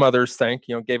some others think,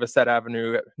 gave us that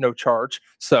avenue at no charge.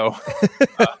 So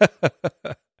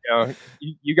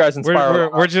you guys inspire.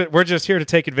 We're just here to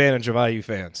take advantage of IU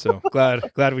fans. So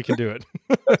glad we can do it.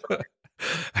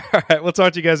 All right, we'll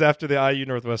talk to you guys after the IU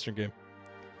Northwestern game.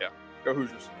 Yeah, go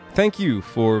Hoosiers. Thank you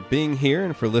for being here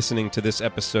and for listening to this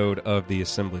episode of the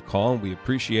Assembly Call. We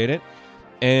appreciate it.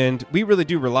 And we really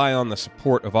do rely on the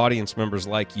support of audience members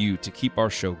like you to keep our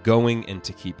show going and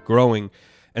to keep growing.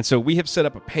 And so we have set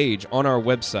up a page on our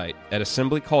website at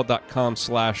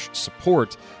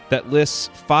assemblycall.com/support that lists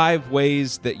 5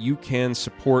 ways that you can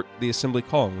support the Assembly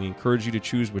Call. And we encourage you to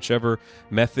choose whichever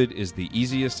method is the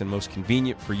easiest and most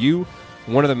convenient for you.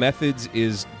 One of the methods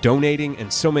is donating,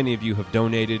 and so many of you have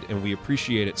donated, and we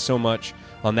appreciate it so much.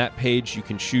 On that page, you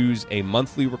can choose a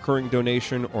monthly recurring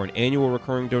donation or an annual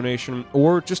recurring donation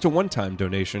or just a one-time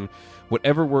donation,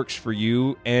 whatever works for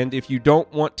you. And if you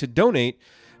don't want to donate,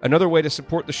 another way to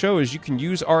support the show is you can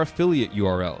use our affiliate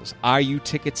URLs,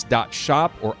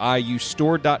 iutickets.shop or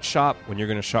iustore.shop when you're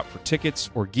going to shop for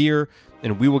tickets or gear,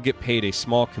 and we will get paid a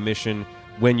small commission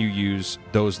when you use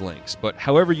those links. But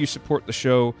however you support the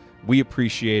show, we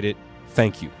appreciate it.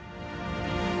 Thank you.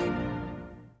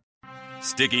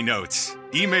 Sticky notes,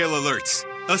 email alerts,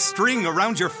 a string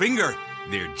around your finger.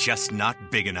 They're just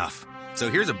not big enough. So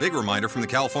here's a big reminder from the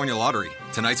California Lottery.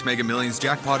 Tonight's Mega Millions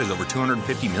jackpot is over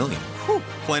 $250 million. Whew.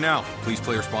 Play now. Please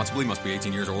play responsibly. Must be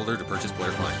 18 years or older to purchase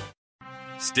player fine.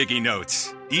 Sticky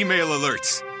notes, email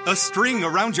alerts, a string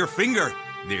around your finger.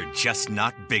 They're just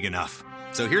not big enough.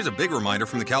 So here's a big reminder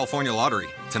from the California Lottery.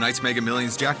 Tonight's Mega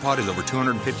Millions jackpot is over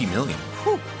 $250 million.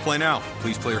 Whew. Play now.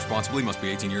 Please play responsibly. Must be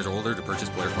 18 years or older to purchase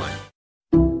player fine.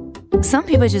 Some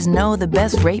people just know the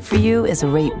best rate for you is a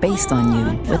rate based on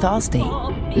you with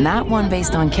Allstate. Not one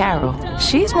based on Carol.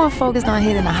 She's more focused on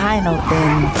hitting a high note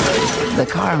than the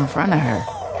car in front of her.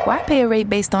 Why pay a rate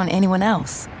based on anyone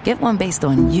else? Get one based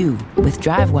on you with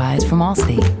DriveWise from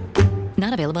Allstate.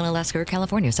 Not available in Alaska or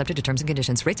California, subject to terms and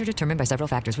conditions. Rates are determined by several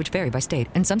factors, which vary by state.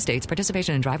 In some states,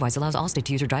 participation in DriveWise allows Allstate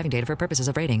to use your driving data for purposes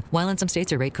of rating. While in some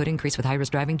states, your rate could increase with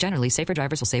high-risk driving. Generally, safer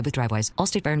drivers will save with DriveWise.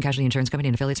 Allstate Fire and Casualty Insurance Company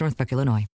and affiliates, Northbrook, Illinois.